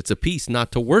Christ. It's a peace not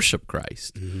to worship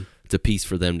Christ. It's a peace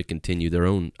for them to continue their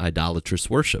own idolatrous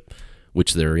worship,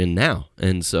 which they're in now.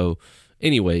 And so,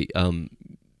 anyway,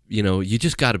 you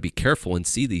just got to be careful and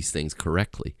see these things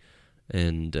correctly.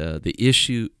 And the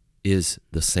issue is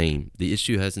the same. The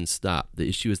issue hasn't stopped. The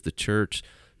issue is the church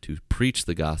to preach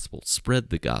the gospel, spread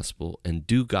the gospel, and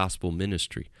do gospel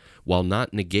ministry, while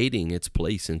not negating its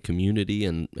place in community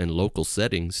and local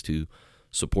settings to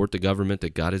support the government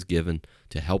that God has given,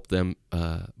 to help them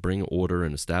bring order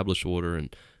and establish order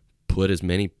and put as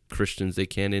many Christians they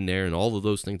can in there and all of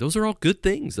those things. Those are all good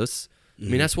things. That's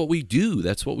what we do.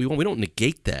 That's what we want. We don't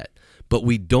negate that, but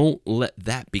we don't let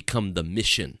that become the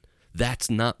mission. That's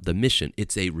not the mission.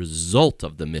 It's a result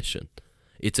of the mission.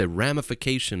 It's a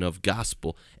ramification of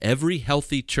gospel. Every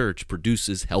healthy church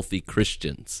produces healthy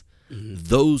Christians.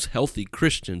 Those healthy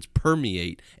Christians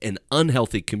permeate an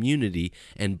unhealthy community,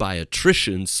 and by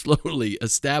attrition slowly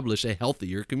establish a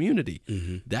healthier community.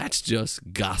 That's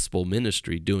just gospel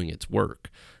ministry doing its work,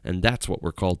 and that's what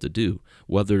we're called to do.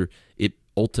 Whether it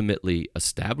ultimately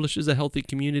establishes a healthy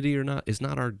community or not is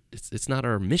not it's not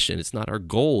our mission. It's not our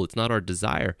goal. It's not our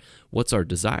desire. What's our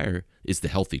desire is the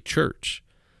healthy church,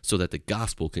 so that the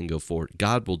gospel can go forward.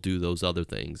 God will do those other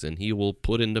things, and He will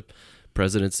put into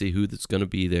presidency who that's going to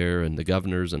be there, and the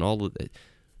governors and all of it.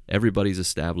 Everybody's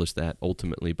established that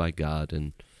ultimately by God,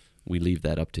 and we leave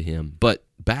that up to Him. But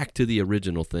back to the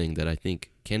original thing that I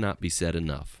think cannot be said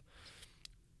enough.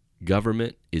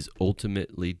 Government is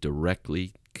ultimately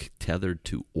directly tethered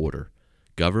to order.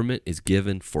 Government is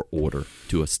given for order,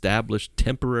 to establish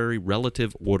temporary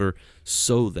relative order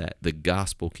so that the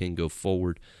gospel can go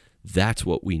forward. That's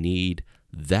what we need.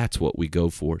 That's what we go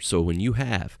for. So when you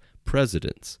have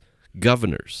presidents,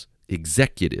 governors,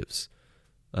 executives,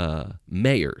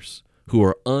 mayors who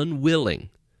are unwilling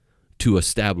to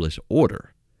establish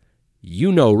order,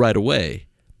 you know right away,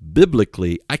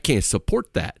 biblically, I can't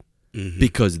support that,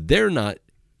 because they're not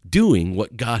doing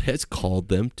what God has called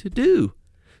them to do.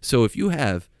 So if you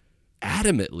have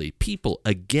adamantly people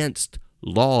against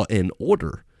law and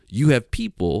order, you have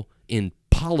people in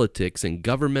politics and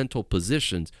governmental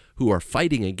positions who are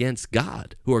fighting against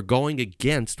God, who are going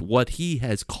against what he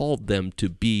has called them to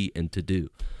be and to do.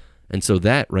 And so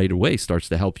that right away starts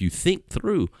to help you think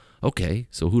through, okay,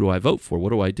 so who do I vote for? What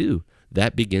do I do?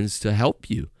 That begins to help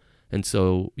you. And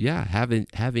so, yeah,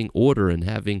 having order and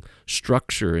having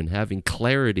structure and having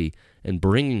clarity and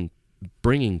bringing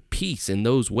peace in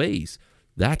those ways,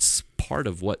 that's part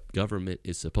of what government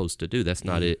is supposed to do. That's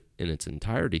not it in its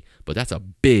entirety, but that's a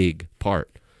big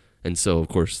part. And so, of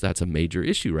course, that's a major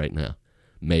issue right now.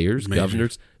 Mayors,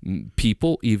 governors,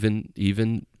 people,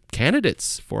 even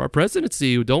candidates for our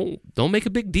presidency who don't make a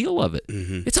big deal of it.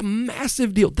 It's a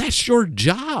massive deal. That's your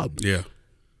job. Yeah.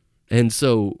 And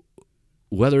so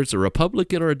whether it's a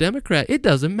Republican or a Democrat, it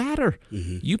doesn't matter.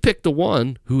 You pick the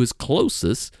one who is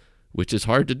closest, which is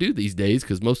hard to do these days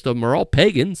because most of them are all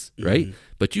pagans, right?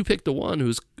 But you pick the one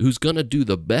who's going to do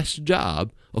the best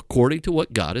job according to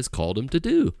what God has called him to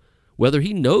do. Whether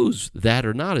he knows that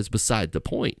or not is beside the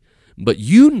point. But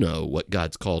you know what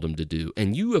God's called him to do,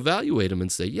 and you evaluate him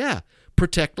and say, yeah,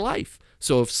 protect life.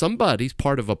 So if somebody's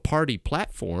part of a party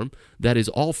platform that is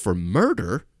all for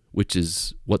murder, which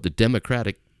is what the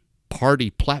Democratic Party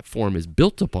platform is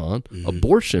built upon,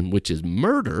 abortion, which is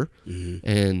murder,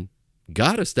 and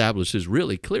God establishes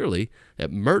really clearly that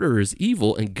murder is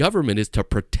evil and government is to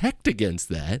protect against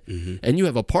that. And you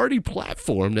have a party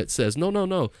platform that says,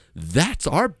 no, that's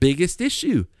our biggest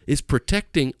issue, is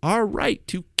protecting our right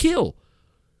to kill.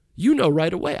 You know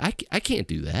right away, I can't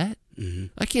do that.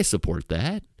 I can't support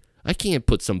that. I can't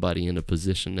put somebody in a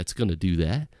position that's going to do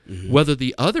that. Whether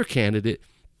the other candidate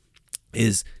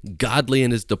is godly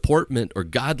in his deportment or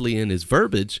godly in his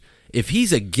verbiage, if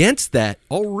he's against that,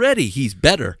 already he's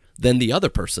better than the other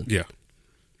person. Yeah.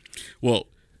 Well,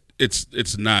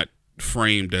 it's not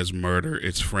framed as murder.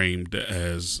 It's framed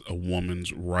as a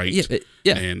woman's right.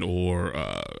 Yeah. And or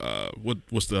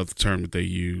what's the other term that they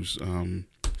use?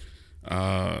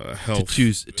 Health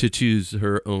to choose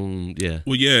her own. Yeah.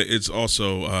 Well, yeah. It's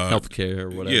also healthcare or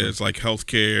whatever. Yeah, it's like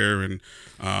healthcare, and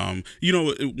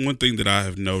one thing that I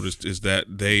have noticed is that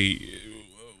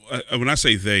when I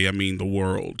say they, I mean the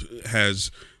world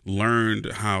has learned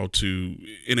how to,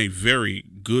 in a very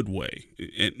good way,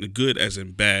 and good as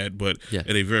in bad, but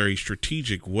in a very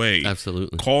strategic way,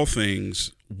 absolutely, call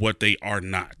things what they are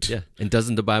not. Yeah, and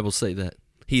doesn't the Bible say that?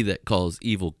 He that calls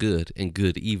evil good and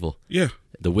good evil. Yeah.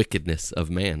 The wickedness of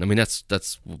man. I mean,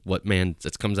 that's what man,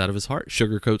 that comes out of his heart.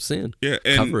 Sugarcoat sin. Yeah,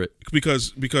 and cover it.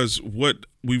 Because what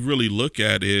we really look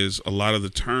at is a lot of the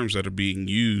terms that are being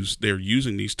used, they're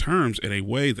using these terms in a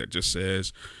way that just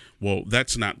says, well,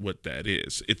 that's not what that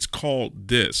is. It's called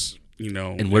this,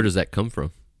 And where does that come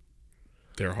from?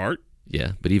 Their heart?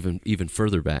 Yeah, but even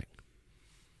further back.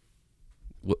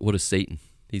 What is Satan?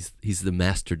 He's the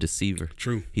master deceiver.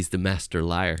 True. He's the master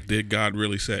liar. Did God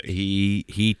really say?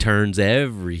 He turns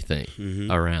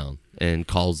everything around and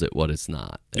calls it what it's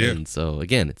not. Yeah. And so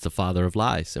again, it's the father of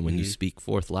lies. And when you speak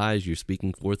forth lies, you're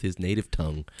speaking forth his native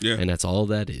tongue. Yeah. And that's all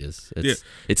that is.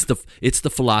 It's the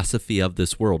philosophy of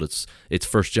this world.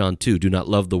 It's 1 John 2. Do not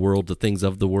love the world, the things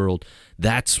of the world.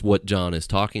 That's what John is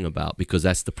talking about, because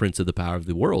that's the prince of the power of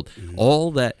the world.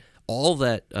 All that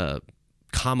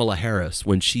Kamala Harris,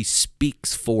 when she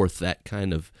speaks forth that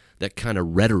kind of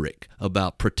rhetoric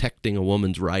about protecting a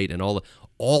woman's right and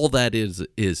all that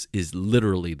is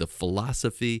literally the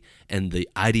philosophy and the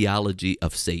ideology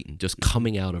of Satan just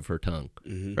coming out of her tongue,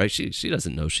 right? She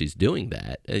doesn't know she's doing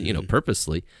that,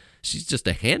 purposely. She's just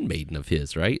a handmaiden of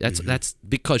his, right? That's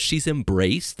because she's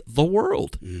embraced the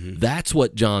world. That's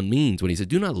what John means when he said,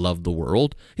 do not love the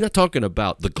world. He's not talking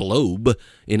about the globe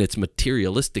in its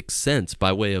materialistic sense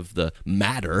by way of the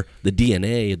matter, the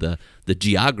DNA, the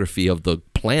geography of the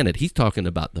planet. He's talking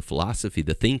about the philosophy,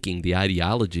 the thinking, the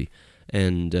ideology.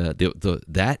 And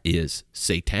that is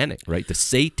satanic, right? The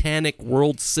satanic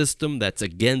world system that's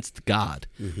against God.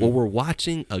 Well, we're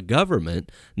watching a government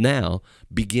now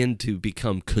begin to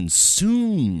become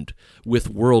consumed with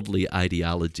worldly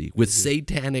ideology, with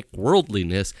satanic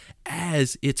worldliness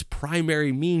as its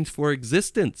primary means for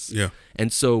existence. Yeah.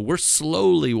 And so we're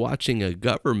slowly watching a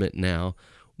government now,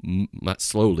 not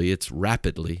slowly, it's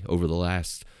rapidly over the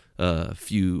last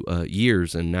few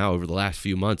years, and now over the last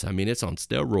few months, I mean, it's on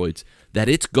steroids, that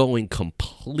it's going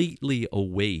completely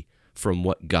away from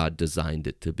what God designed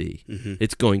it to be.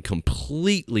 It's going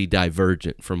completely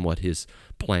divergent from what his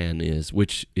plan is,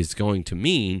 which is going to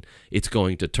mean it's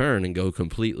going to turn and go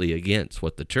completely against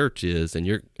what the church is,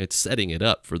 and it's setting it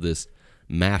up for this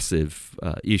massive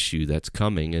issue that's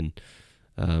coming. And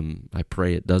I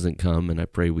pray it doesn't come, and I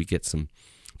pray we get some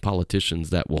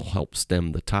politicians that will help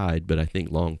stem the tide. But I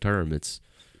think long term, it's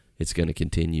going to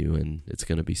continue, and it's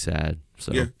going to be sad.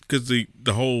 So yeah, because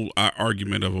the whole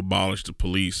argument of abolish the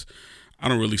police, I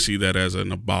don't really see that as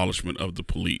an abolishment of the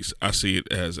police. I see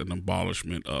it as an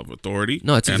abolishment of authority.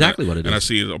 No, it's exactly what it is. And I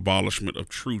see it as an abolishment of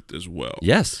truth as well.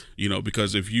 Yes.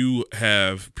 Because if you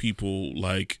have people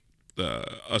like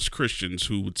us Christians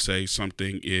who would say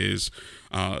something is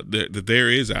that there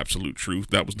is absolute truth.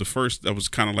 That was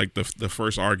kind of like the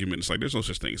first argument. It's like there's no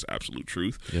such thing as absolute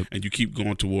truth. Yep. And you keep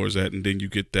going towards that, and then you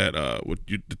get that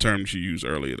the terms you used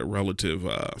earlier, the relative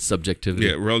subjectivity.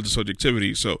 Yeah, relative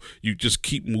subjectivity. So you just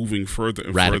keep moving further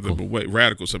and further away.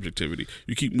 Radical subjectivity.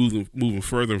 You keep moving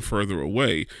further and further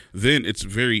away. Then it's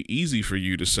very easy for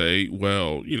you to say,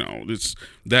 well, it's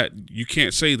that you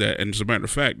can't say that. And as a matter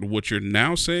of fact, what you're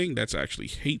now saying, that's actually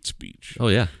hate speech. Oh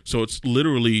yeah. So it's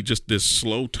literally just this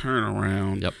slow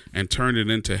turnaround Yep. and turn it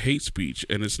into hate speech.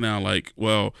 And it's now like,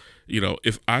 well,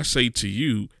 if I say to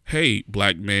you, hey,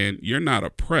 black man, you're not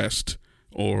oppressed,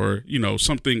 or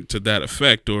something to that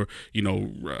effect, or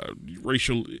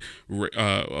racial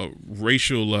the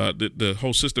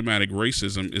whole systematic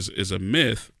racism is a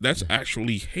myth. That's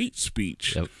actually hate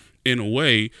speech. Yep. In a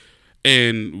way.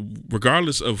 And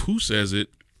regardless of who says it,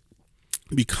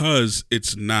 because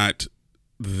it's not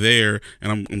there,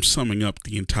 and I'm summing up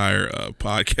the entire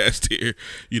podcast here,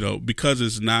 because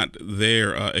it's not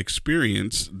their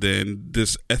experience, then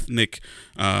this ethnic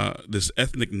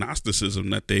Gnosticism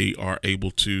that they are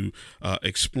able to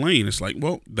explain, it's like,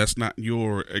 well, that's not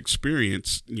your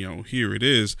experience. Here it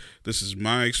is. This is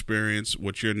my experience.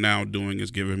 What you're now doing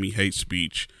is giving me hate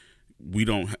speech. We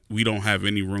don't have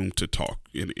any room to talk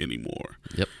anymore.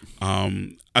 Yep.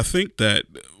 I think that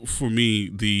for me,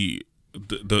 the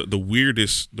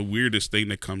weirdest thing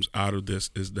that comes out of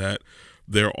this is that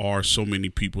there are so many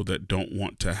people that don't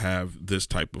want to have this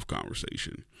type of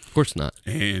conversation. Of course not.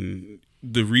 And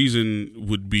the reason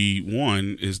would be,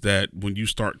 one, is that when you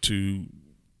start to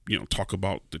talk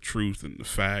about the truth and the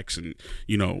facts, and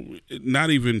not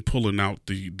even pulling out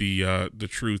the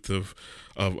truth of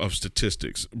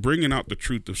statistics, bringing out the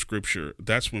truth of scripture,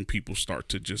 that's when people start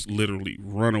to just literally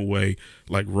run away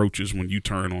like roaches when you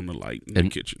turn on the light in the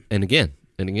kitchen. And again,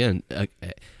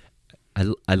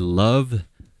 I love,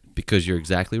 because you're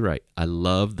exactly right, I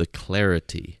love the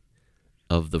clarity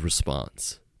of the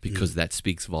response, because that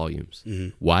speaks volumes. Mm-hmm.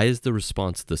 Why is the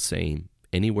response the same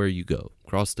anywhere you go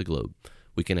across the globe?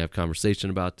 We can have conversation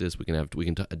about this. We can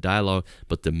dialogue.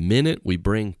 But the minute we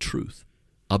bring truth,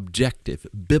 objective,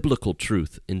 biblical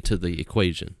truth into the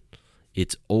equation,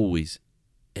 it's always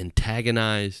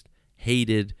antagonized,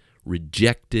 hated,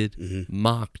 rejected,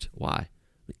 mocked. Why?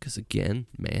 Because again,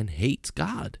 man hates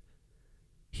God.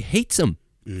 He hates him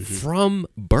from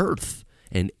birth.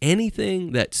 And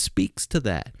anything that speaks to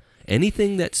that,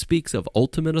 anything that speaks of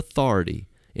ultimate authority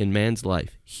in man's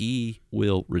life, he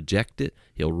will reject it.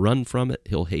 He'll run from it.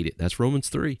 He'll hate it. That's Romans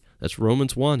 3. That's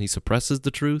Romans 1. He suppresses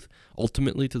the truth,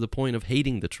 ultimately to the point of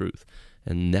hating the truth.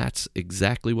 And that's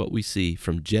exactly what we see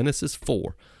from Genesis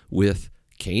 4 with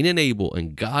Cain and Abel,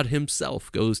 and God himself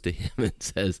goes to him and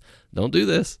says, don't do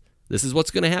this. This is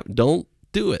what's going to happen. Don't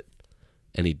do it.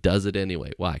 And he does it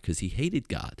anyway. Why? Because he hated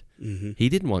God. Mm-hmm. He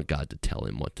didn't want God to tell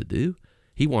him what to do.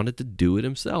 He wanted to do it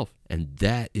himself. And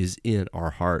that is in our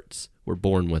hearts. We're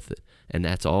born with it. And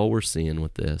that's all we're seeing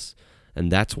with this.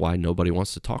 And that's why nobody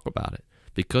wants to talk about it.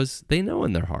 Because they know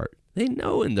in their heart. They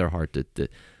know in their heart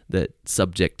that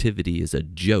subjectivity is a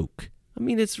joke. I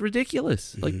mean, it's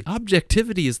ridiculous. Mm-hmm. Like,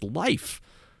 objectivity is life.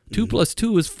 2 plus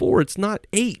 2 is 4. It's not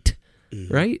 8.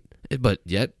 Right? But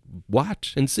yet,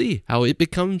 watch and see how it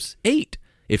becomes 8.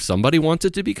 If somebody wants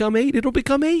it to become 8, it'll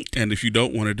become 8. And if you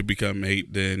don't want it to become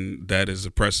 8, then that is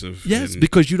oppressive. Yes,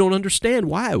 because you don't understand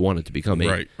why I want it to become 8.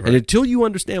 Right. And until you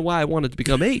understand why I want it to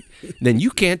become 8, then you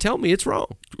can't tell me it's wrong.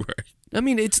 Right. I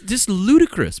mean, it's just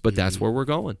ludicrous, but that's where we're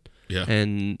going. Yeah.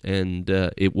 And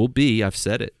it will be, I've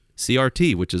said it,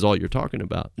 CRT, which is all you're talking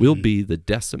about, will be the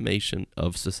decimation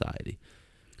of society.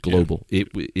 Global. Yeah.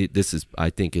 This is, I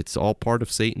think it's all part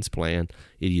of Satan's plan.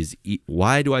 It is.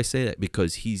 Why do I say that?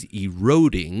 Because he's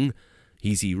eroding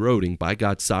by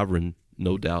God's sovereign,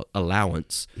 no doubt,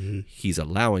 allowance. He's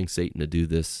allowing Satan to do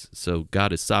this. So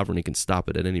God is sovereign. He can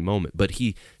stop it at any moment. But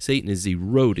Satan is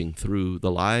eroding through the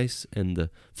lies and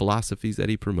the philosophies that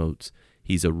he promotes.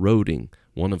 He's eroding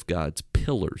one of God's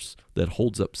pillars that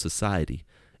holds up society,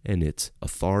 and it's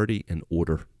authority and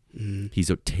order. He's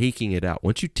taking it out.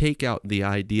 Once you take out the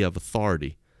idea of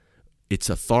authority, it's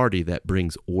authority that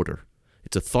brings order.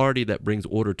 It's authority that brings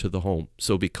order to the home.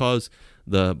 So because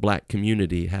the black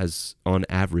community has, on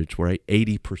average, right,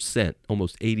 80%,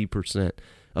 almost 80%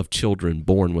 of children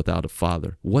born without a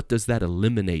father, what does that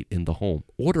eliminate in the home?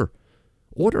 Order.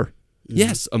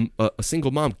 Yes, a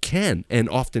single mom can and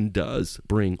often does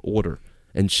bring order,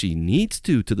 and she needs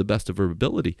to the best of her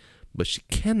ability, but she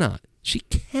cannot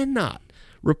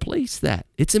replace that.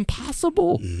 It's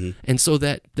impossible. And so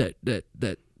that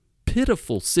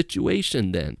pitiful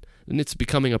situation then, and it's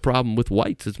becoming a problem with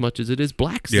whites as much as it is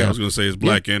blacks. Yeah, now. I was going to say it's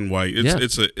black and white. It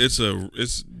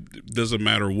doesn't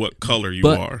matter what color you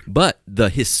are. But the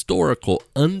historical,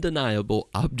 undeniable,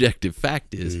 objective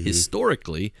fact is,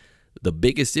 historically, the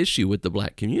biggest issue with the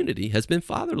black community has been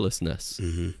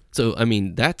fatherlessness. So, I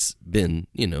mean, that's been,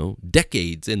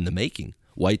 decades in the making.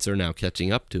 Whites are now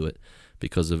catching up to it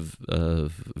because of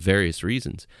various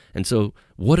reasons. And so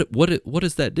what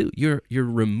does that do? You're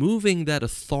removing that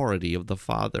authority of the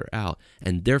father out,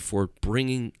 and therefore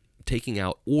taking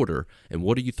out order. And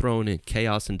what are you throwing in?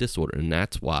 Chaos and disorder. And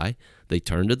that's why they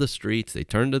turn to the streets, they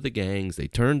turn to the gangs, they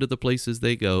turn to the places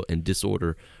they go, and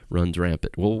disorder runs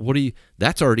rampant. Well,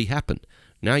 that's already happened.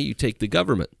 Now you take the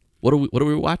government. What are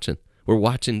we watching? We're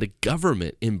watching the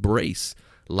government embrace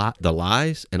the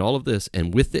lies and all of this,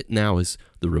 and with it now is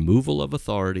the removal of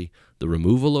authority, the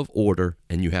removal of order,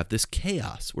 and you have this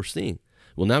chaos we're seeing.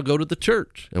 Well, now go to the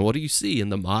church, and what do you see in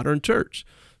the modern church?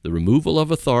 The removal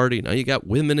of authority. Now you got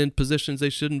women in positions they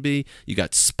shouldn't be. You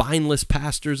got spineless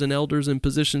pastors and elders in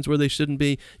positions where they shouldn't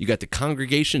be. You got the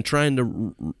congregation trying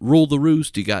to rule the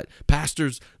roost. You got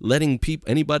pastors letting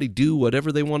anybody do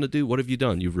whatever they want to do. What have you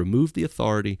done? You've removed the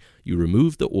authority. You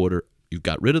removed the order. You've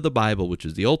got rid of the Bible, which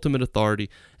is the ultimate authority,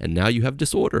 and now you have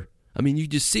disorder. I mean, you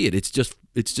just see it. It's just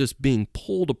being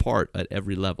pulled apart at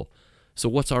every level. So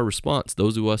what's our response?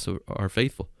 Those of us who are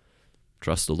faithful,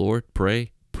 trust the Lord,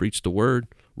 pray, preach the word,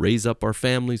 raise up our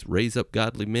families, raise up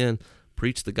godly men,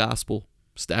 preach the gospel,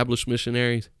 establish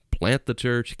missionaries, plant the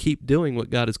church, keep doing what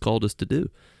God has called us to do,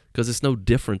 because it's no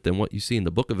different than what you see in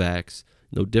the book of Acts,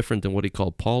 no different than what he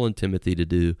called Paul and Timothy to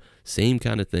do. Same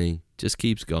kind of thing, just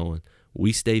keeps going.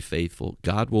 We stay faithful.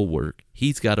 God will work.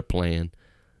 He's got a plan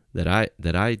that I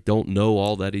don't know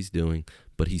all that he's doing,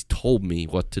 but he's told me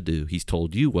what to do. He's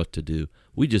told you what to do.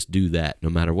 We just do that no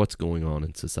matter what's going on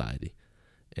in society,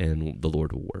 and the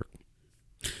Lord will work.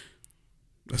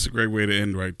 That's a great way to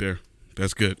end right there.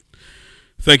 That's good.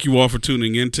 Thank you all for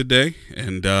tuning in today,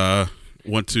 and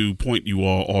want to point you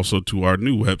all also to our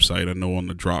new website. I know on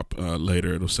the drop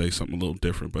later it'll say something a little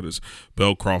different, but it's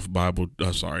Belcroft.org.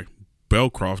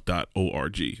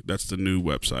 That's the new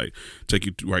website. Take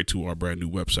you right to our brand new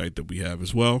website that we have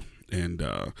as well, and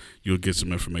you'll get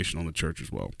some information on the church as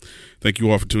well. Thank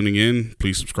you all for tuning in.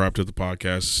 Please subscribe to the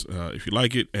podcast if you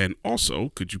like it, and also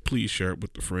could you please share it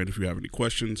with a friend if you have any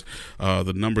questions.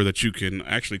 The number that you can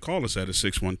actually call us at is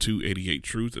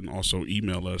 612-88-TRUTH, and also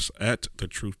email us at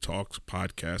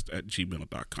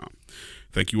thetruthtalkspodcast@gmail.com.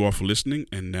 Thank you all for listening,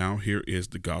 and now here is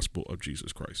the gospel of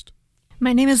Jesus Christ.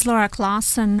 My name is Laura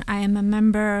Clausen. I am a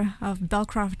member of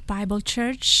Belcroft Bible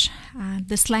Church.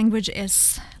 This language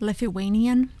is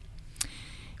Lithuanian.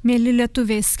 Mėly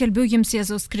lietuviai, skelbiu jums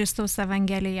Jėzaus Kristaus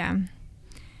Evangeliją.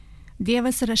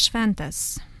 Dievas yra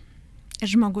šventas ir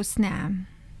žmogus ne.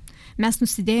 Mes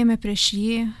nusidėjome prieš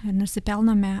jį ir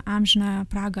nusipelnome amžinojo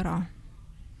pragaro.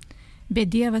 Bet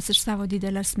Dievas iš savo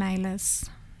didelės meilės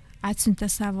atsiuntė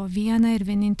savo vieną ir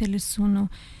vienintelį sūnų,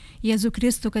 Jėzų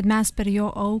Kristų, kad mes per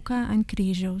jo auką ant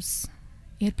kryžiaus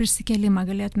ir prisikėlimą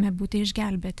galėtume būti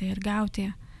išgelbėti ir gauti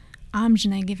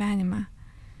amžiną gyvenimą.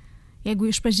 Jeigu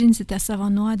išpažinsite savo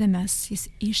nuodėmes,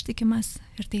 jis ištikimas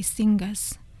ir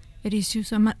teisingas, ir jis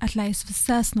jūsų atleis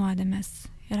visas nuodėmes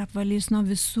ir apvalys nuo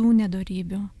visų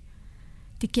nedorybių.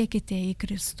 Tikėkite į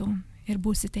Kristų ir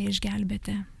būsite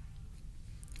išgelbėti.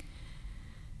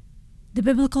 The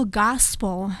biblical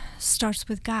gospel starts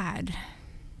with God.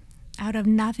 Out of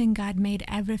nothing, God made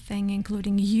everything,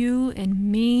 including you and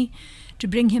me, to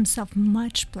bring himself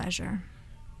much pleasure.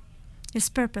 His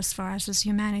purpose for us as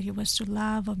humanity was to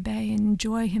love, obey, and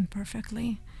enjoy him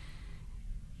perfectly.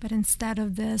 But instead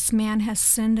of this, man has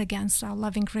sinned against our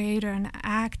loving Creator and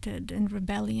acted in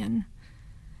rebellion.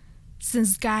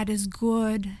 Since God is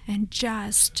good and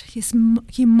just,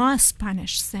 he must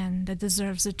punish sin that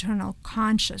deserves eternal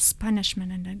conscious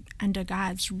punishment under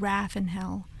God's wrath in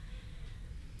hell.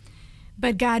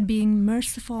 But God, being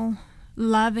merciful,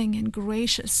 loving, and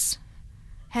gracious,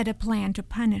 had a plan to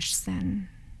punish sin,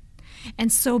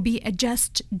 and so be a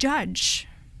just judge,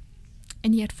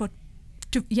 and yet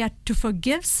to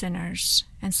forgive sinners,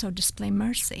 and so display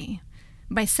mercy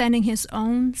by sending his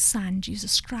own Son,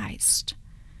 Jesus Christ,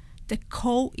 the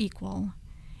co-equal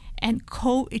and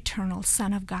co-eternal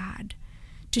Son of God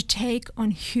to take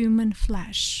on human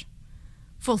flesh,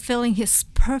 fulfilling his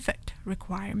perfect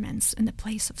requirements in the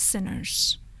place of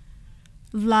sinners,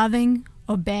 loving,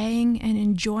 obeying, and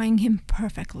enjoying him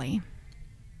perfectly.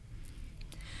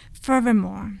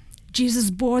 Furthermore,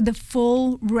 Jesus bore the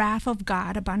full wrath of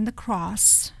God upon the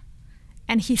cross,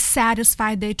 and he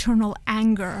satisfied the eternal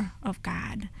anger of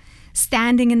God,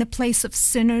 standing in the place of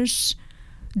sinners,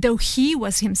 though he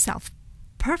was himself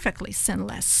perfectly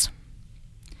sinless.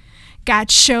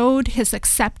 God showed his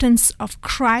acceptance of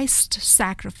Christ's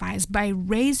sacrifice by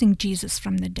raising Jesus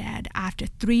from the dead after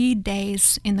 3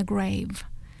 days in the grave.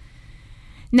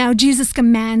 Now Jesus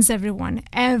commands everyone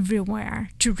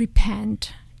everywhere to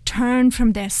repent, turn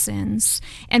from their sins,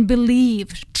 and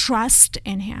believe, trust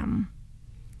in him.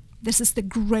 This is the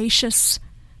gracious,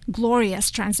 glorious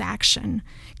transaction.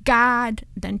 God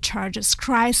then charges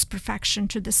Christ's perfection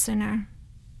to the sinner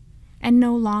and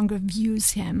no longer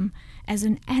views him as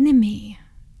an enemy,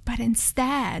 but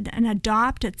instead an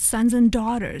adopted sons and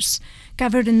daughters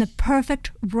covered in the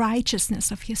perfect righteousness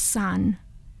of his Son.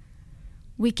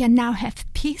 We can now have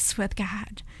peace with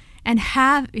God and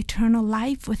have eternal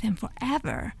life with him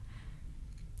forever.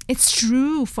 It's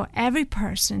true for every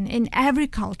person, in every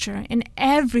culture, in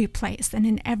every place, and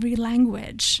in every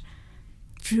language,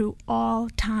 through all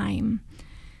time.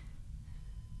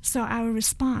 So our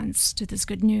response to this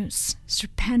good news is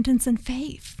repentance and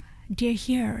faith. Dear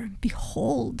hearer,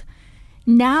 behold,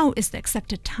 now is the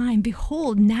accepted time.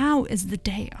 Behold, now is the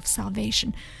day of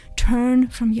salvation. Turn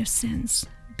from your sins.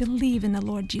 Believe in the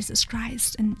Lord Jesus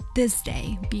Christ, and this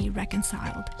day be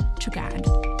reconciled to God.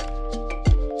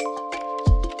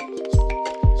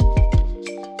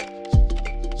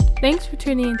 Thanks for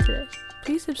tuning in today.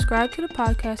 Please subscribe to the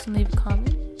podcast and leave a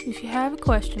comment. If you have a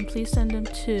question, please send them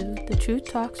to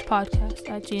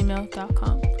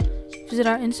thetruthtalkspodcast@gmail.com. Visit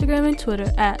our Instagram and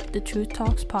Twitter at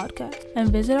thetruthtalkspodcast,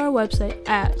 and visit our website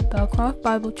at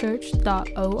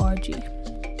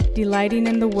belcroftbiblechurch.org. Delighting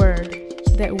in the Word,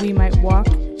 that we might walk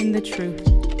in the truth.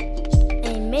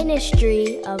 A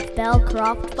ministry of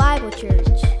Belcroft Bible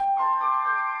Church.